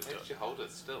best way to How do did it. you hold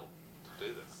it still to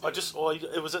do this?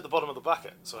 It was at the bottom of the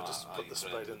bucket, so I just you put the put it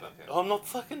spade in in the there. bucket. Oh, I'm not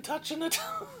fucking touching it.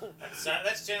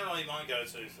 That's generally my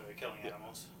go-to for killing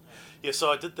animals. Yeah,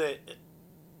 so I did that.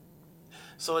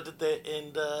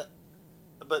 And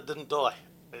but it didn't die.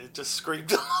 It just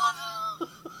screamed.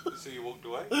 So you walked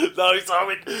away? No, so I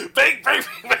went bang, bang, bang,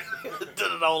 bang. Did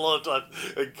it a whole lot of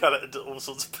times and cut it into all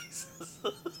sorts of pieces.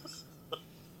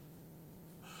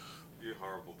 You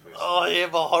horrible person. Oh, I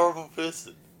am a horrible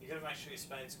person. You got to make sure your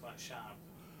spade's quite sharp.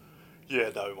 Yeah,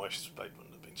 no, my spade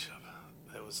wouldn't have been sharp.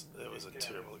 That was a Get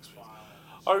terrible out of experience.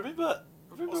 violence. I remember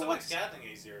Also makes once. gardening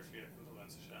easier if your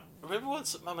implements are sharp. Remember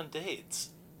once at Mum and Dad's,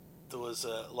 there was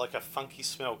like a funky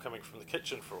smell coming from the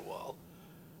kitchen for a while,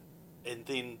 and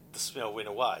then the smell went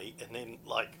away, and then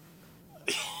like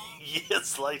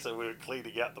years later we were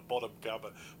cleaning out the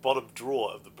bottom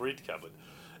drawer of the bread cupboard,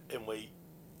 and we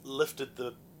lifted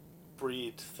the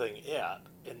bread thing out,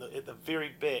 and at the very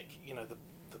back,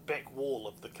 the back wall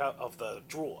of the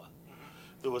drawer,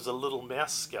 there was a little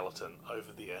mouse skeleton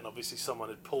over there, and obviously someone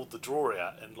had pulled the drawer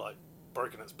out and like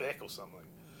broken its back or something.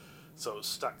 So it was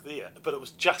stuck there. But it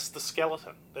was just the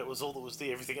skeleton. That was all that was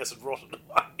there. Everything else had rotted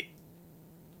away.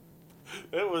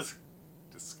 It was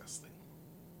disgusting.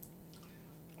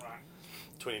 Right.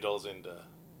 $20 and dragon.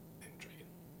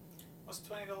 What's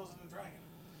 $20 in a dragon?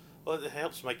 Well, it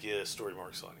helps make your story more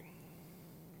exciting.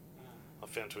 I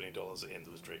found $20 and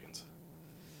there was dragons.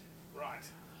 Right.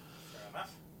 Fair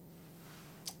enough.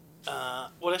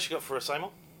 What else you got for us, Amon?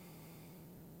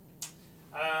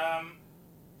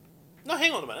 No,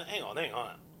 hang on a minute. Hang on.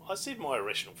 I said my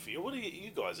irrational fear. What are you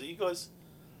guys? Do you guys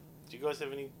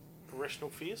have any irrational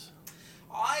fears?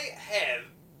 I have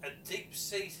a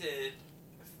deep-seated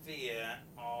fear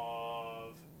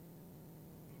of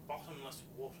bottomless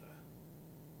water.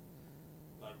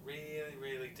 Like really,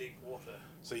 really deep water.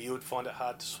 So you would find it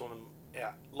hard to swim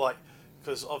out, like,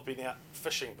 because I've been out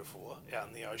fishing before, out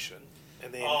in the ocean,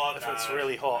 and then if it's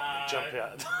really hot, jump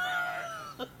out.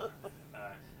 No.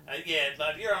 Yeah,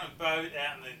 like if you're on a boat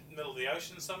out in the middle of the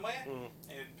ocean somewhere, and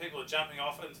people are jumping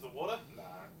off into the water.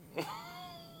 No.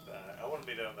 I wouldn't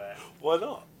be doing that. Why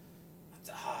not?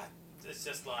 It's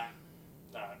just like,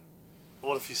 no.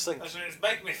 What if you sink? It's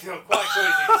making me feel quite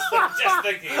queasy just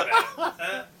thinking about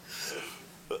it.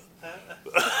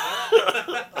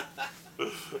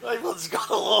 Everyone's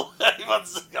got all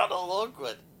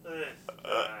awkward.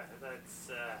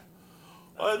 That's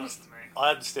I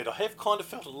understand. I have kind of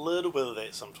felt a little bit of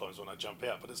that sometimes when I jump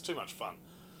out, but it's too much fun.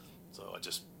 So I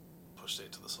just push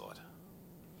that to the side.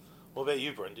 What about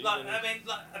you, Brendan? Like, I mean,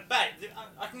 like a bay.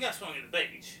 I can go swimming at the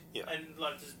beach, Yeah. and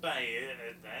like just bay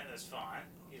there. That's fine,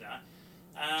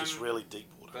 just really deep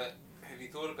water. But have you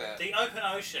thought about... the open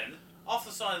ocean off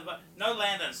the side of the boat, no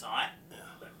land in sight.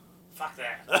 Fuck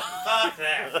that. Fuck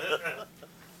that.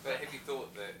 But have you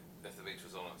thought that if the beach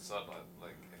was on its side,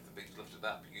 like if the beach lifted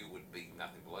up, you would be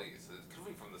nothing below you? So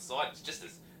coming from the side, it's just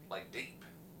as like deep.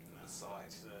 The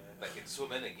side, they can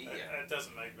swim in and get you. It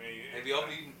doesn't make me. Have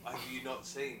you not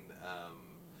seen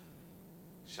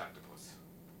Sharktopus?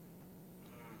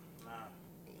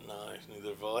 No. No, neither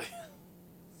have I.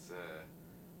 It's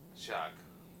a shark,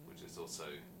 which is also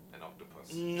an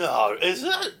octopus. No, is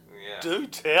it? Yeah. Do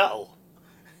tell.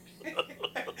 And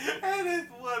it's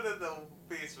one of the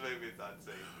best movie of that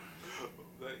scene.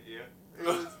 That year. It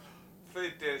was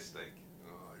fantastic.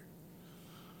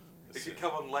 If you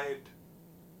come on land,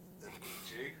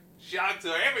 gee, sharks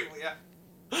are everywhere.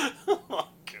 Oh my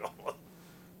god.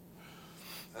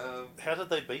 Um, How did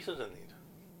they beat it in the end?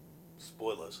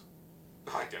 Spoilers.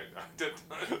 I don't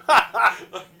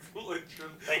know.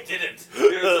 Literally. They didn't.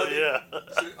 Yeah.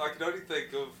 So I can only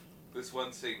think of this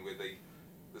one scene where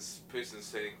this person's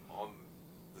sitting on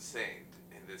the sand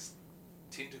and this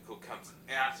tentacle comes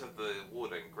out of the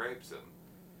water and grabs him.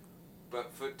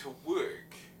 But for it to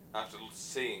work, after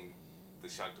seeing the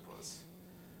Sharktopus,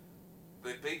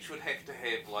 the beach would have to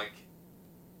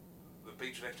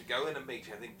go in a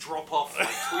meter and then drop off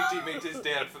like 20 meters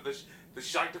down for the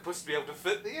Sharktopus to be able to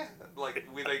fit there, like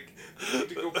where the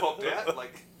tentacle popped out.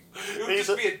 Like it would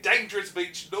just be a dangerous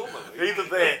beach normally. Either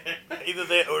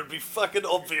that, or it'd be fucking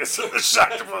obvious that the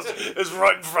Sharktopus is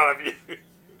right in front of you.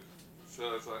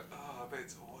 So it's like, oh,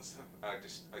 that's awesome.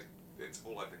 That's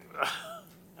all I think about.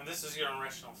 And this is your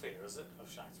irrational fear, is it, of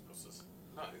Sharktopuses?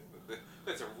 No,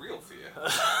 that's a real fear.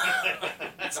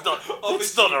 It's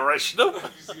not irrational.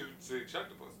 Obviously, you haven't seen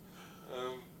Sharktopus.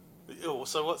 Oh,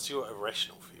 so what's your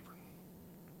irrational fear,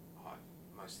 Brendan?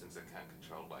 Most things I can't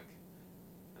control, like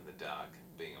in the dark,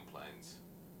 being on planes.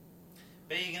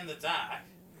 Being in the dark?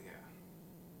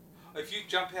 Yeah. If you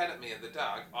jump out at me in the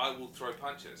dark, I will throw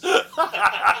punches.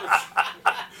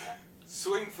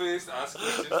 Swing first, ask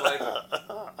questions later.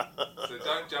 So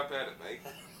don't jump out at me.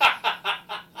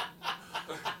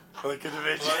 I can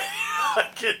imagine. I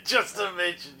can just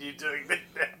imagine you doing that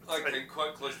now. I came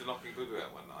quite close to knocking Bubu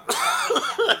out one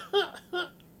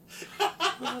night.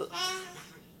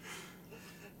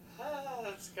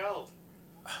 That's cold.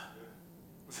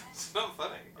 It's not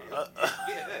funny.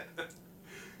 Yeah.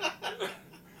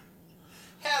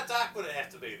 How dark would it have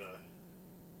to be, though?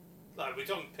 Like, are we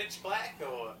talking pitch black,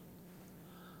 or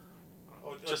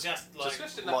just like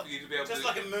Just enough for you to be able just to...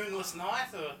 like a moonless night,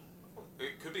 or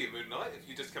It could be a moon night if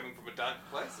you're just coming from a dark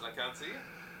place and I can't see you.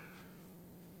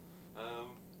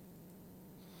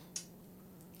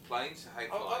 Planes, I hate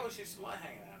I flying. always used to like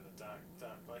hanging out in the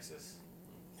dark places.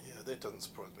 Yeah, that doesn't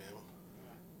surprise me at all.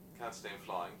 Can't stand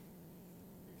flying.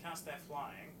 You can't stand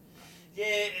flying. Yeah,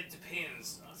 it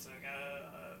depends. I think,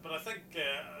 but I think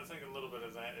a little bit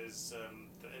of that is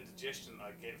the indigestion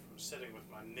I get from sitting with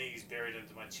my knees buried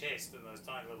into my chest in those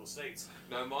tiny little seats.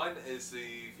 No, mine is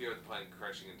the fear of the plane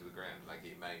crashing into the ground and I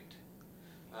get maimed.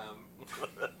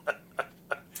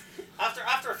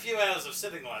 After a few hours of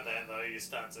sitting like that, though, you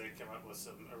start to come up with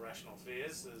some irrational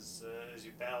fears as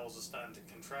your bowels are starting to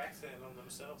contract in on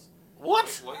themselves. What?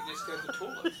 Why don't you just go to the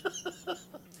toilet?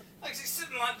 Like he's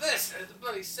sitting like this at the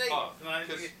bloody seat. Oh, Like,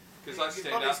 because your I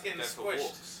stand body's up getting and go for squished.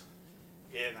 walks.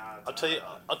 Yeah, no.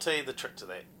 I'll tell you the trick to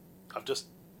that. I've just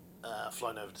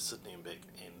flown over to Sydney and back,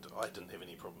 and I didn't have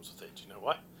any problems with that. Do you know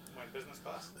why? Went business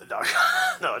class. No,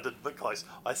 no, I didn't. But close.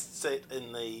 I sat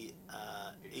in the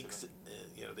exit,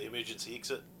 the emergency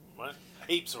exit. Right,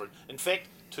 heaps of room. In fact,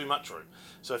 too much room.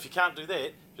 So if you can't do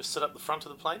that, just sit up the front of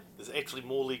the plane. There's actually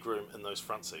more leg room in those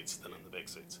front seats than in the back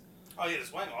seats. Oh yeah,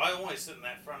 there's way more. I always sit in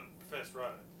that first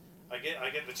row. I get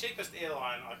the cheapest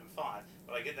airline I can find,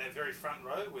 but I get that very front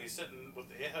row where you're sitting with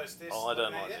the air hostess. Oh, I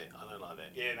don't like that. that. I don't like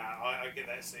that. Yeah, no, I get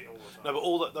that seat all the time. No, but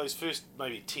all those first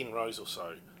maybe 10 rows or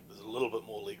so, there's a little bit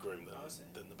more leg room Oh, is there?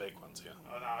 than the back ones. Yeah.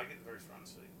 Oh no, I get the very front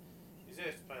seat. You do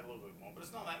have to pay a little bit more, but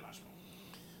it's not that much more.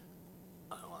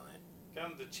 I don't like that. Go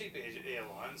on the cheap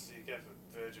airlines, you go for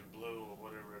Virgin Blue or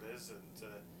whatever it is, and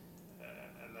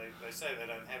they say they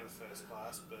don't have a first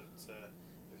class, but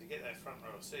if you get that front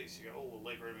row of seats, you got all the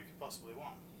leg room you could possibly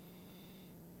want.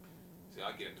 See,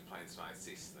 I get into planes and I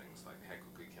assess things like how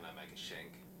quickly can I make a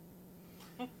shank?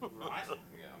 Right?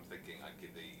 Yeah, I'm thinking I'd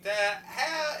get the...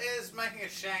 How is making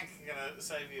a shank going to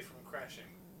save you from crashing?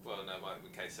 Well, no,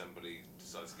 in case somebody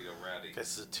decides to get all rowdy,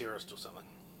 This is a terrorist or something.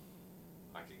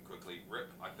 I can quickly rip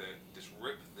the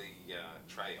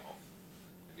tray off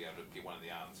and be able to get one of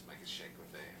the arms and make a shank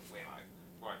with there,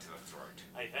 right to the throat.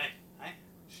 Hey,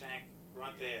 shank,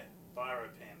 right there, biro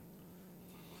pen.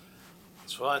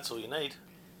 That's right. That's all you need.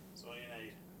 That's all you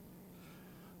need.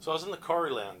 So I was in the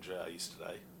Corrie Lounge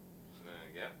yesterday,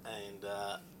 Yeah.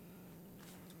 and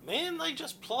man, they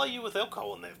just ply you with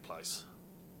alcohol in that place.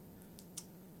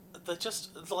 They just,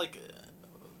 it's like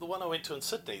the one I went to in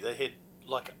Sydney. They had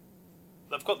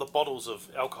they've got the bottles of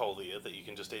alcohol there that you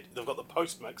can just eat. They've got the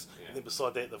post mix, and then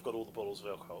beside that they've got all the bottles of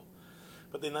alcohol.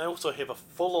 But then they also have a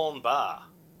full-on bar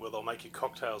where they'll make you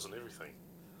cocktails and everything.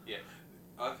 Yeah.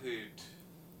 I've heard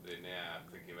they're now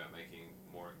thinking about making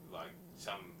more, like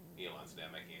some airlines are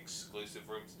now making exclusive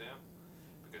rooms now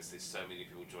because there's so many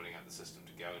people joining up the system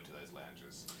to go into those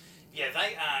lounges. Yeah,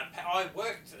 they are. I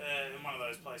worked in one of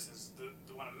those places,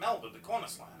 the one in Melbourne, the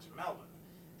Cornice Lounge in Melbourne,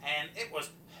 and it was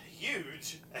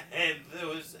huge, and it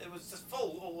was just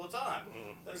full all the time.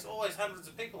 There's always hundreds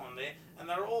of people in there, and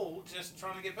they're all just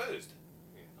trying to get boozed.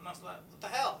 Yeah. And I was like, what the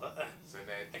hell? So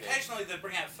they Occasionally they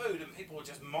bring out food, and people would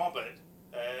just mob it.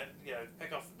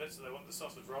 Pick off the bits that they want, the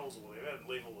sausage rolls or whatever, and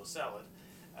leave all the salad.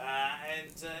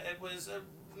 It was a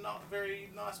not very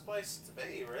nice place to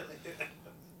be, really.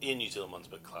 Yeah, New Zealand one's a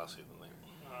bit classier than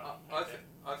that.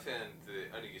 I found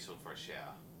the only useful for a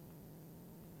shower.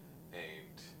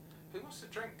 And who wants to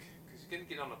drink? Because you're going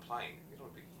to get on a plane. You don't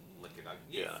want to be licking up.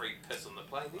 You get free piss on the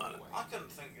plane anyway. I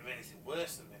couldn't think of anything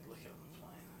worse than that liquor on the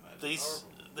plane.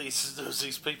 That's There was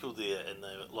these people there, and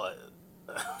they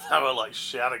were like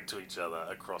shouting to each other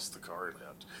across the corridor.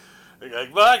 They're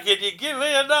going, "Mark, can you give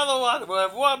me another one? We'll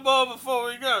have one more before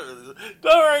we go."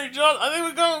 "Don't worry, John. I think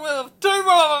we're going with 2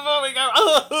 more before we go."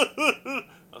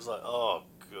 I was like, "Oh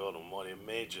God Almighty!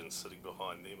 Imagine sitting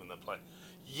behind them in the plane."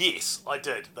 Yes, I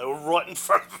did. They were right in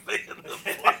front of me in the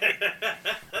plane.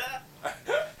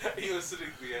 You were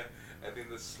sitting there, and then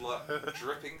the slight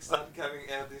dripping started coming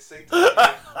out of their seat.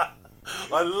 I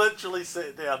literally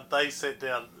sat down. They sat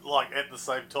down like at the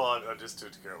same time. I just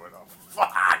turned to go and went, "Oh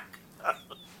fuck!"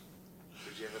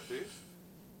 Did you have a third?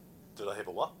 Did I have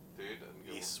a what? Third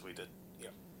and Yes, we did. Yeah.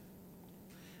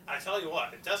 I tell you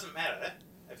what, it doesn't matter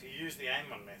if you use the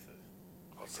Amon method.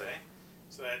 Okay,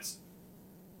 so that's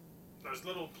those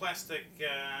little plastic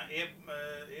ear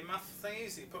muff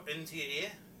thingies you put into your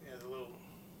ear. You know, the little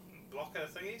blocker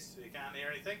thingies, so you can't hear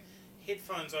anything.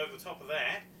 Headphones over the top of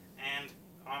that, and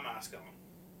eye mask on.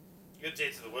 You're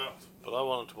dead to the world. But I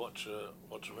wanted to watch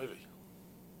a movie.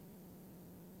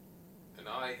 And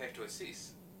I have to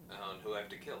assess on who I have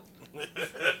to kill.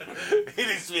 He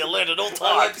needs to be alert at all times.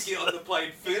 I like to get on the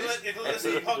plane You first. can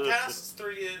listen to podcasts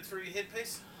through your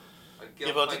headpiece.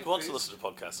 Yeah, but I didn't want to listen to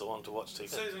podcasts. I wanted to watch TV.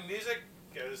 Soothing music,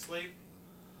 go to sleep.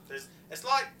 It's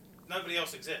like nobody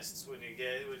else exists when you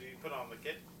put on the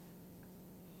kit.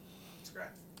 It's great.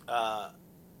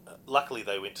 Luckily,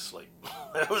 they went to sleep.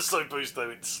 It was so boosted they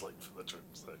went to sleep for the trip.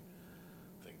 So,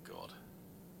 thank God.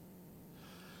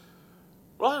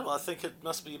 Right, well, I think it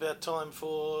must be about time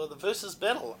for the versus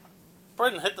battle.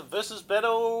 Brendan, hit the versus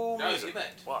battle No, music.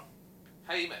 Emmett. What?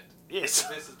 Hey, Emmett. Yes.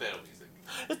 This is battle music.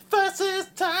 It's versus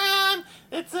time.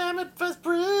 It's Emmett vs.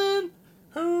 Bren.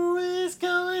 Who is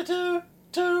going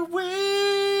to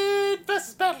win?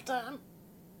 Versus battle time.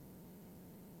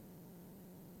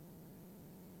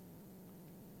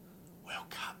 We'll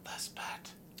cut this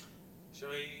bit. Shall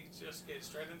we just get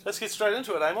straight into it? Let's get straight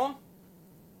into it, Amon.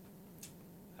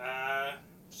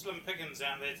 Slim pickings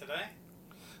out there today,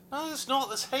 No, there's not.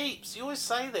 There's heaps. You always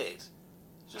say that.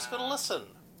 You just got to listen.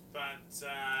 but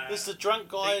There's the drunk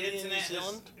guy the in New internet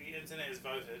Zealand the internet has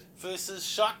voted. versus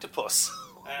Sharktopus.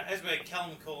 As we had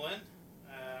Callum call in,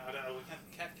 I don't know,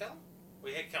 we can't Callum?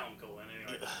 We had Callum call in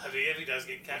anyway. Yeah. If he does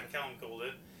get Callum called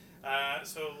in.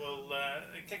 So we'll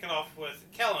kick it off with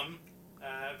Callum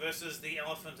versus the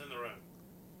elephant in the room.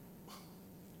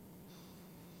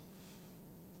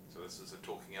 So this is a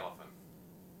talking elephant.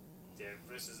 Yeah,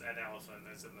 versus an elephant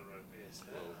that's in the room, yes.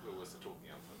 Well, who was the talking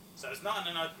elephant? So it's not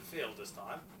in an open field this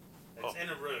time. It's in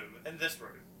a room, in this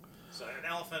room. So an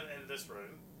elephant in this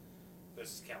room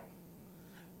versus Callum.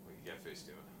 Well, you go first,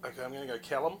 Emmett. Okay, I'm going to go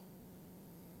Callum.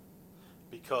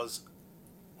 Because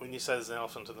when you say there's an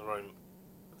elephant in the room,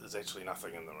 there's actually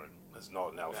nothing in the room. There's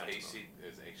not an elephant. No, he in the room. said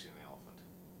there's actually an elephant.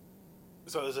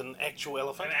 So there's an actual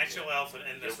elephant? An actual elephant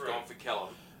in this You've room gone for Callum.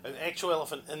 An actual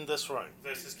elephant in this room.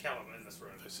 versus Callum in this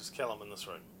room. Versus Callum in this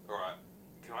room. Alright.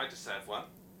 Can I just have one?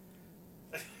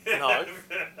 No.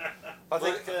 I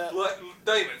think...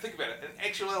 David, think about it. An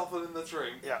actual elephant in this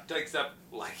room Yeah. takes up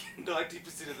like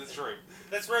 90% of this room.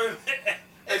 This room,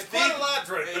 it's And quite then- a large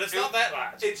room, but it's not that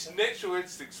large. Its natural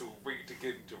instincts will bring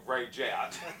it to rage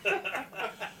out.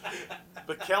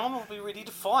 But Callum will be ready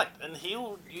to fight, and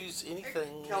he'll use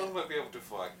anything... Callum won't be able to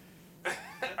fight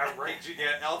a raging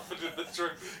out elephant in this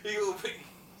room. He will be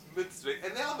mincemeat.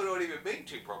 And the elephant won't even mean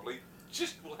to probably.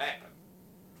 Just will happen.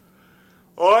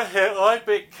 I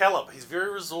bet Callum, he's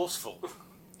very resourceful.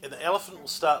 And the elephant will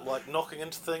start like knocking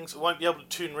into things. It won't be able to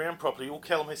turn around properly. All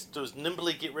Callum has to do is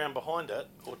nimbly get round behind it,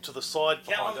 or to the side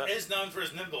behind Callum it. is known for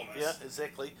his nimbleness. Yeah,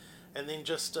 exactly. And then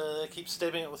just keep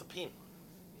stabbing it with a pen.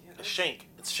 Yeah, A shank.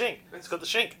 It's shank. It's got the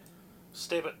shank.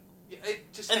 Stab it. Yeah,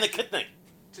 it just In the have to- kidney.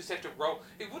 Just have to roll.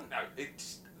 He wouldn't know.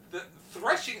 The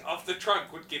thrashing of the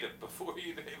trunk would get him before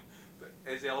you'd have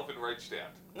as the elephant raged out.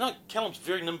 No, Callum's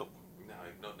very nimble. No,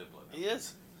 not nibble enough. He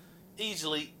is.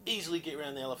 Easily get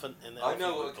around the elephant, and the I elephant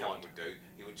know will what Callum blind. would do.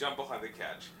 He would jump behind the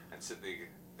couch and sit there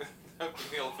hoping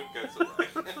the elephant goes away.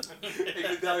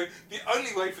 Even though the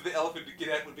only way for the elephant to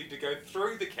get out would be to go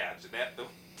through the couch and out the...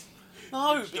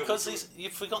 No, because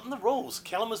you've forgotten the rules.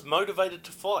 Callum was motivated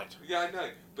to fight. Yeah, I know,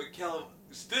 but Callum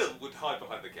still would hide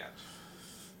behind the couch.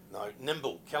 No,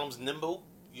 nimble. Callum's nimble,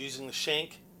 using the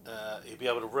shank. He'll be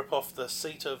able to rip off the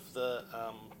seat of the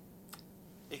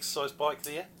exercise bike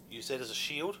there. Use that as a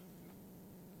shield.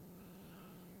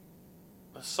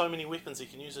 There's so many weapons he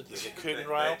can use in here. The curtain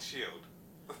rail. That shield.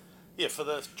 Yeah, for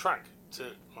the trunk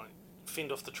to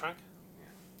fend off the trunk.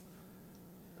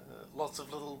 Lots of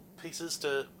little pieces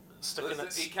to stick in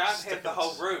its. He can't have the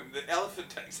whole room. The elephant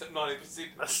takes up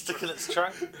 90%. Stick in its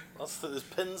trunk. There's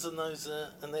pins in those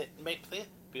in that map there.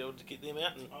 Be able to get them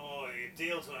out and. Oh, you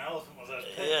deal to an elephant with those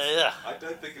pins. Yeah. I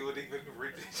don't think it would even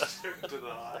register to the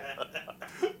high.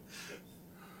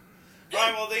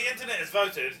 Right, well, the internet has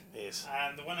voted. Yes.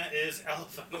 And the winner is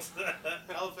elephant.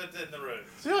 Elephant in the room.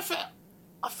 See,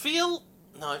 I feel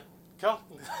no. Go.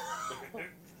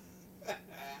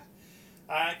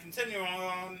 Continuing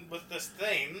on with this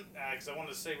theme, because I want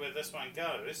to see where this one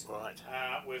goes. Right.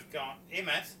 We've got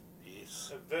Emmett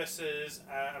Yes. versus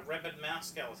a rabid mouse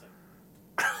skeleton.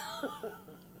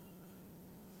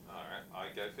 Alright, I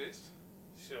go first.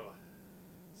 Sure.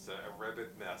 So a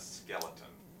rabid mouse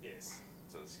skeleton. Yes.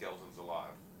 So the skeleton's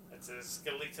alive. It's a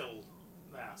skeletal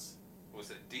mouse.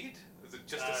 Was it dead? Is it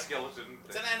just a skeleton?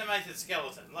 It's an animated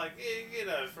skeleton, like you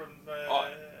know from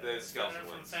the skeleton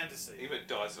from ones. fantasy. Even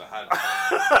dies of a heart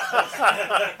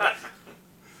attack.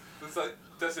 It's like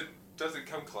doesn't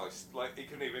come close. Like he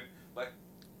couldn't even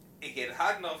he had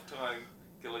hard enough time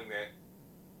killing that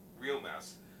real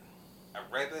mouse. A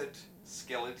rabid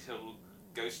skeletal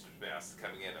ghost mouse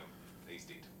coming at him. He's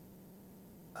dead.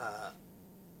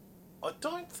 I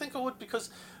don't think I would, because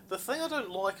the thing I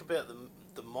don't like about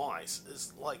the mice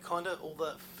is like kind of all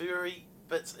the furry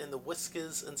bits and the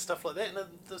whiskers and stuff like that, and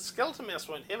the skeleton mouse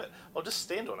won't have it. I'll just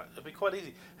stand on it. It'll be quite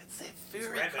easy. It's that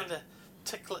furry kind of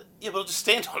tickler. Yeah, but I'll just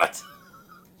stand on it.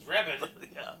 It's rabid.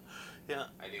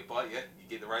 And he'll bite you. You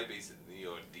get the rabies, and then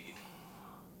you're dead.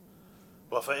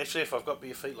 Well, if I've got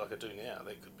bare feet like I do now,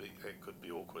 that could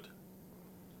be awkward.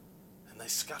 And they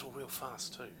scuttle real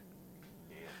fast too.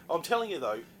 Yeah. I'm telling you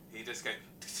though. You just go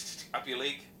up your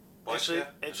leg. Bite you,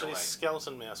 Actually, and away.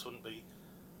 skeleton mouse wouldn't be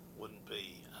it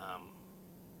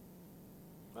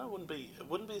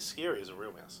wouldn't be as scary as a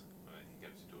real mouse. Right, he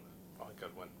goes to do it. I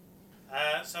got one.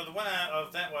 So the winner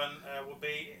of that one will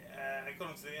be,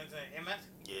 according to the internet, Emmett.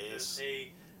 Yes.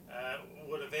 He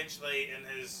would eventually, in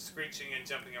his screeching and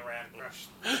jumping around, crush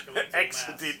the skeletal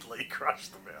Accidentally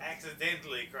crushed the mouse. mouse.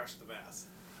 Accidentally crushed the mouse.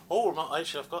 Oh, no,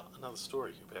 actually, I've got another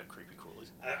story about creepy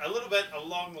crawlies. A little bit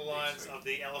along the lines of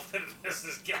the elephant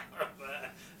versus Callum.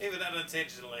 Even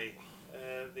unintentionally,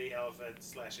 the elephant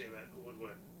 / Emmett would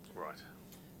win. Right.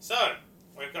 So,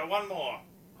 we've got one more.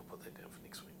 I'll put that down for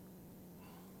next week.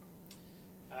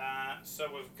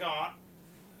 So we've got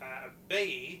a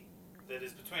bee that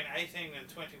is between 18 and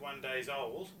 21 days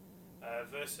old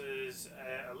versus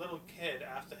a little kid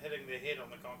after hitting their head on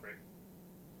the concrete.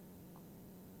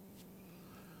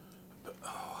 But,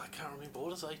 I can't remember.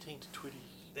 What is 18 to 20?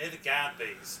 They're the guard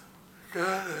bees.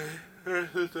 Oh,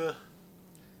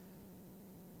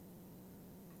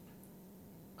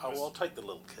 well, I'll take the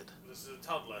little kid. This is a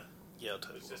toddler Yeah, I'll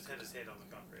take who's the just little hit kid. his head on the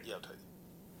concrete. Yeah, I'll take it.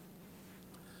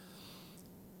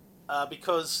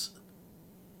 Because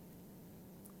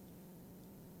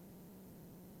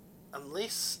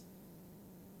unless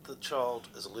the child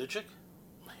is allergic,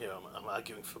 here I'm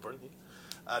arguing for Bryn here,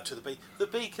 to the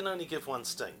bee can only give one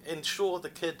sting. And sure, the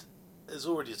kid is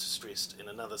already distressed, and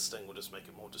another sting will just make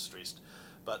it more distressed,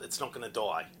 but it's not going to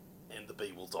die, and the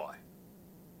bee will die.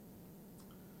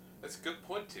 That's a good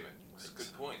point, Tim. That's a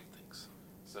good point. Thanks.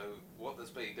 So what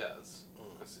this bee does,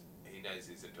 because he knows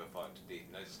he's into a fight to death,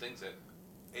 knows stings it,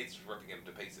 it's ripping him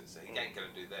to pieces, so he ain't going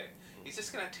to do that. He's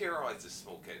just going to terrorise this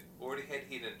small kid. Already had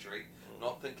head injury,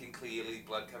 not thinking clearly,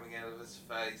 blood coming out of his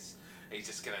face. He's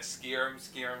just going to scare him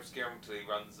until he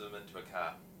runs him into a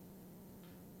car.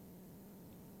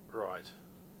 Right.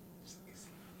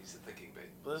 He's a thinking bee.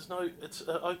 But it's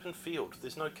an open field.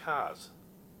 There's no cars.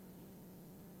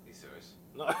 Are you serious?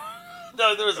 No,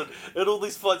 no, there isn't. In all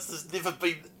these fights, there's never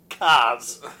been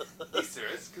cars. Are you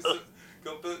serious? Because it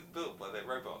got built by that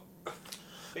robot.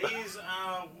 Bees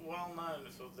are well known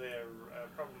for their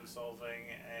problem solving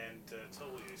and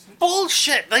tool use.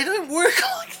 Bullshit! They don't work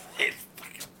like that.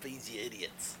 Fucking bees, you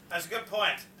idiots. That's a good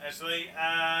point, actually.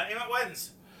 Emmett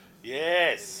wins.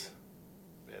 Yes.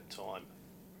 About time.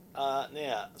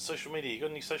 Now, social media. You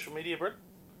got any social media, Brett?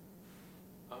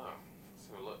 Oh, let's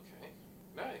have a look, eh?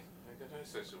 No, I got no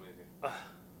social media.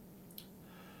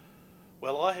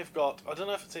 Well, I have got, I don't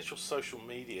know if it's actual social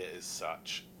media as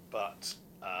such, but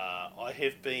I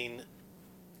have been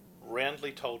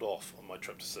roundly told off on my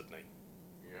trip to Sydney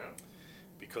Yeah.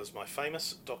 because my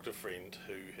famous doctor friend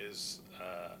who is,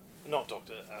 not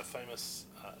doctor, famous,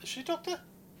 is she doctor?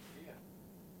 Yeah.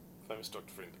 Famous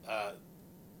doctor friend,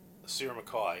 Sarah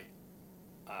Mackay,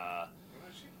 Where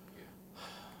is she? Yeah.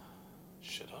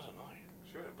 shit, I don't know.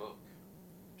 She wrote a book.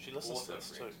 She listens Author to this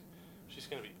too. friend. She's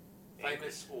going to be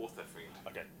Famous author friend.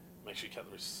 Okay, make sure you cut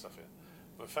the rest of the stuff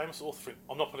out. My famous author friend,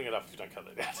 I'm not putting it up if you don't cut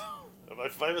that out. My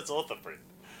famous author friend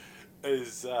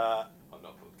is I'm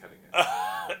not cutting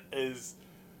it. is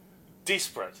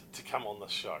desperate to come on this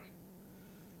show.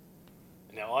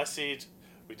 Now I said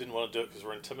we didn't want to do it because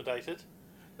we're intimidated.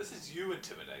 This is you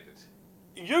intimidated.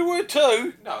 You were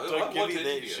too. No, Don't I give want me to that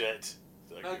interview. shit.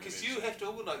 Don't No, give me because that you shit. have to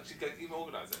organise. You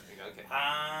organise it. You go, okay.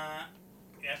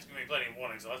 You have to give me plenty of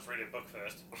warning, so let's read a book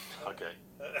first. Okay,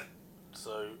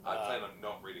 so I plan on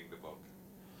not reading the book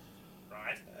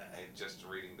Right. and just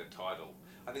reading the title.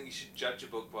 I think you should judge a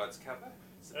book by its cover.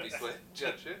 It's the best way to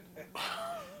judge it.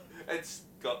 It's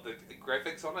got the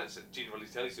graphics on it, so it generally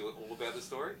tells you all about the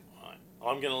story. right.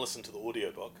 I'm going to listen to the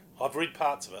audiobook. I've read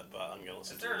parts of it, but I'm going to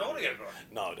listen Is to there an the audio book?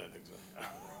 No, I don't think so.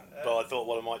 But I thought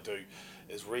what I might do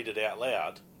is read it out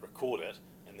loud, record it,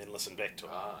 and then listen back to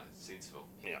it. Ah, sensible.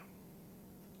 Yeah.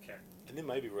 Okay. And then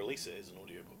maybe release it as an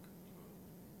audiobook.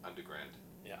 Underground.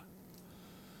 Yeah.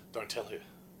 Don't tell her.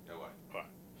 No way.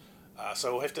 Right.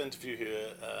 So we'll have to interview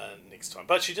her next time.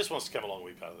 But she just wants to come along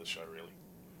and be part of the show, really.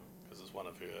 Because it's one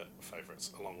of her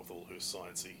favourites, along with all her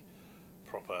sciencey,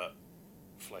 proper,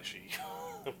 flashy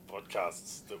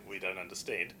podcasts that we don't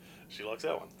understand. She likes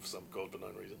our one for some god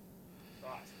unknown reason.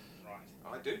 Right.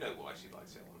 Right. I do know why she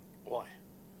likes that one. Why?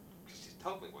 Because she's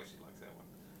told me why she likes that one.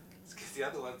 It's because the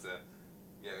other ones are,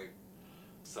 you know,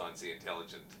 sciencey,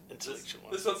 intelligent. Intellectual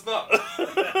This ones. one's not.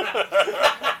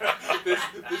 there's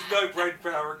no brain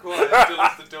power required to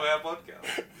listen to our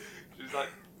podcast. She's like,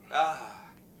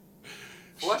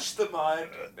 flush the mind.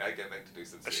 Now go back to do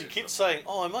some serious She kept stuff. saying,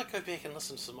 I might go back and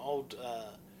listen to some old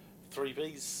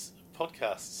 3Bs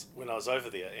podcasts when I was over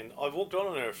there. And I walked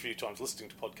on her a few times listening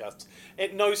to podcasts.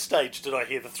 At no stage did I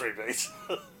hear the 3Bs.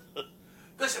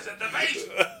 This isn't the beat!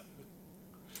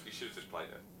 You should have just played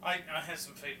it. I had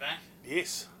some feedback.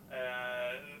 Yes.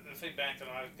 The feedback that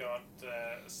I've got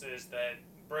says that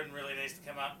Bryn really needs to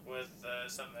come up with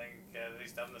something that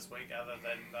he's done this week other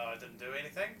than I didn't do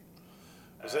anything.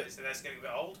 Was it- So that's getting a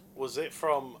bit old. Was that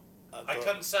from... I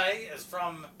couldn't say. It's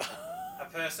from a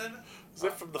person. Was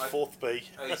that from the fourth B?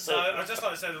 So I'd just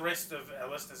like to say to the rest of our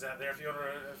listeners out there, if you want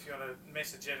to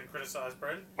message in and criticise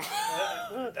Bryn,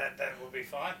 that will be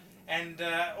fine. And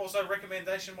also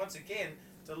recommendation once again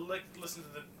to listen to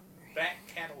the back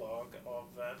catalogue of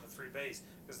the 3Bs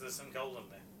because there's some gold in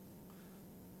there.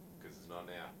 Because it's not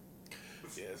now.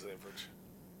 Yeah, it's average.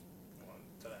 Well,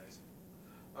 today's.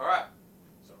 Alright,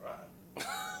 It's alright.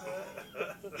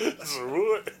 That's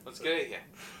right. let's get it here.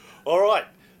 All right.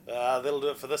 That'll do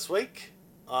it for this week.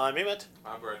 I'm Emmett.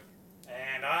 I'm Bryn.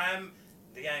 And I'm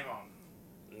the Game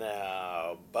On.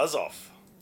 Now, buzz off.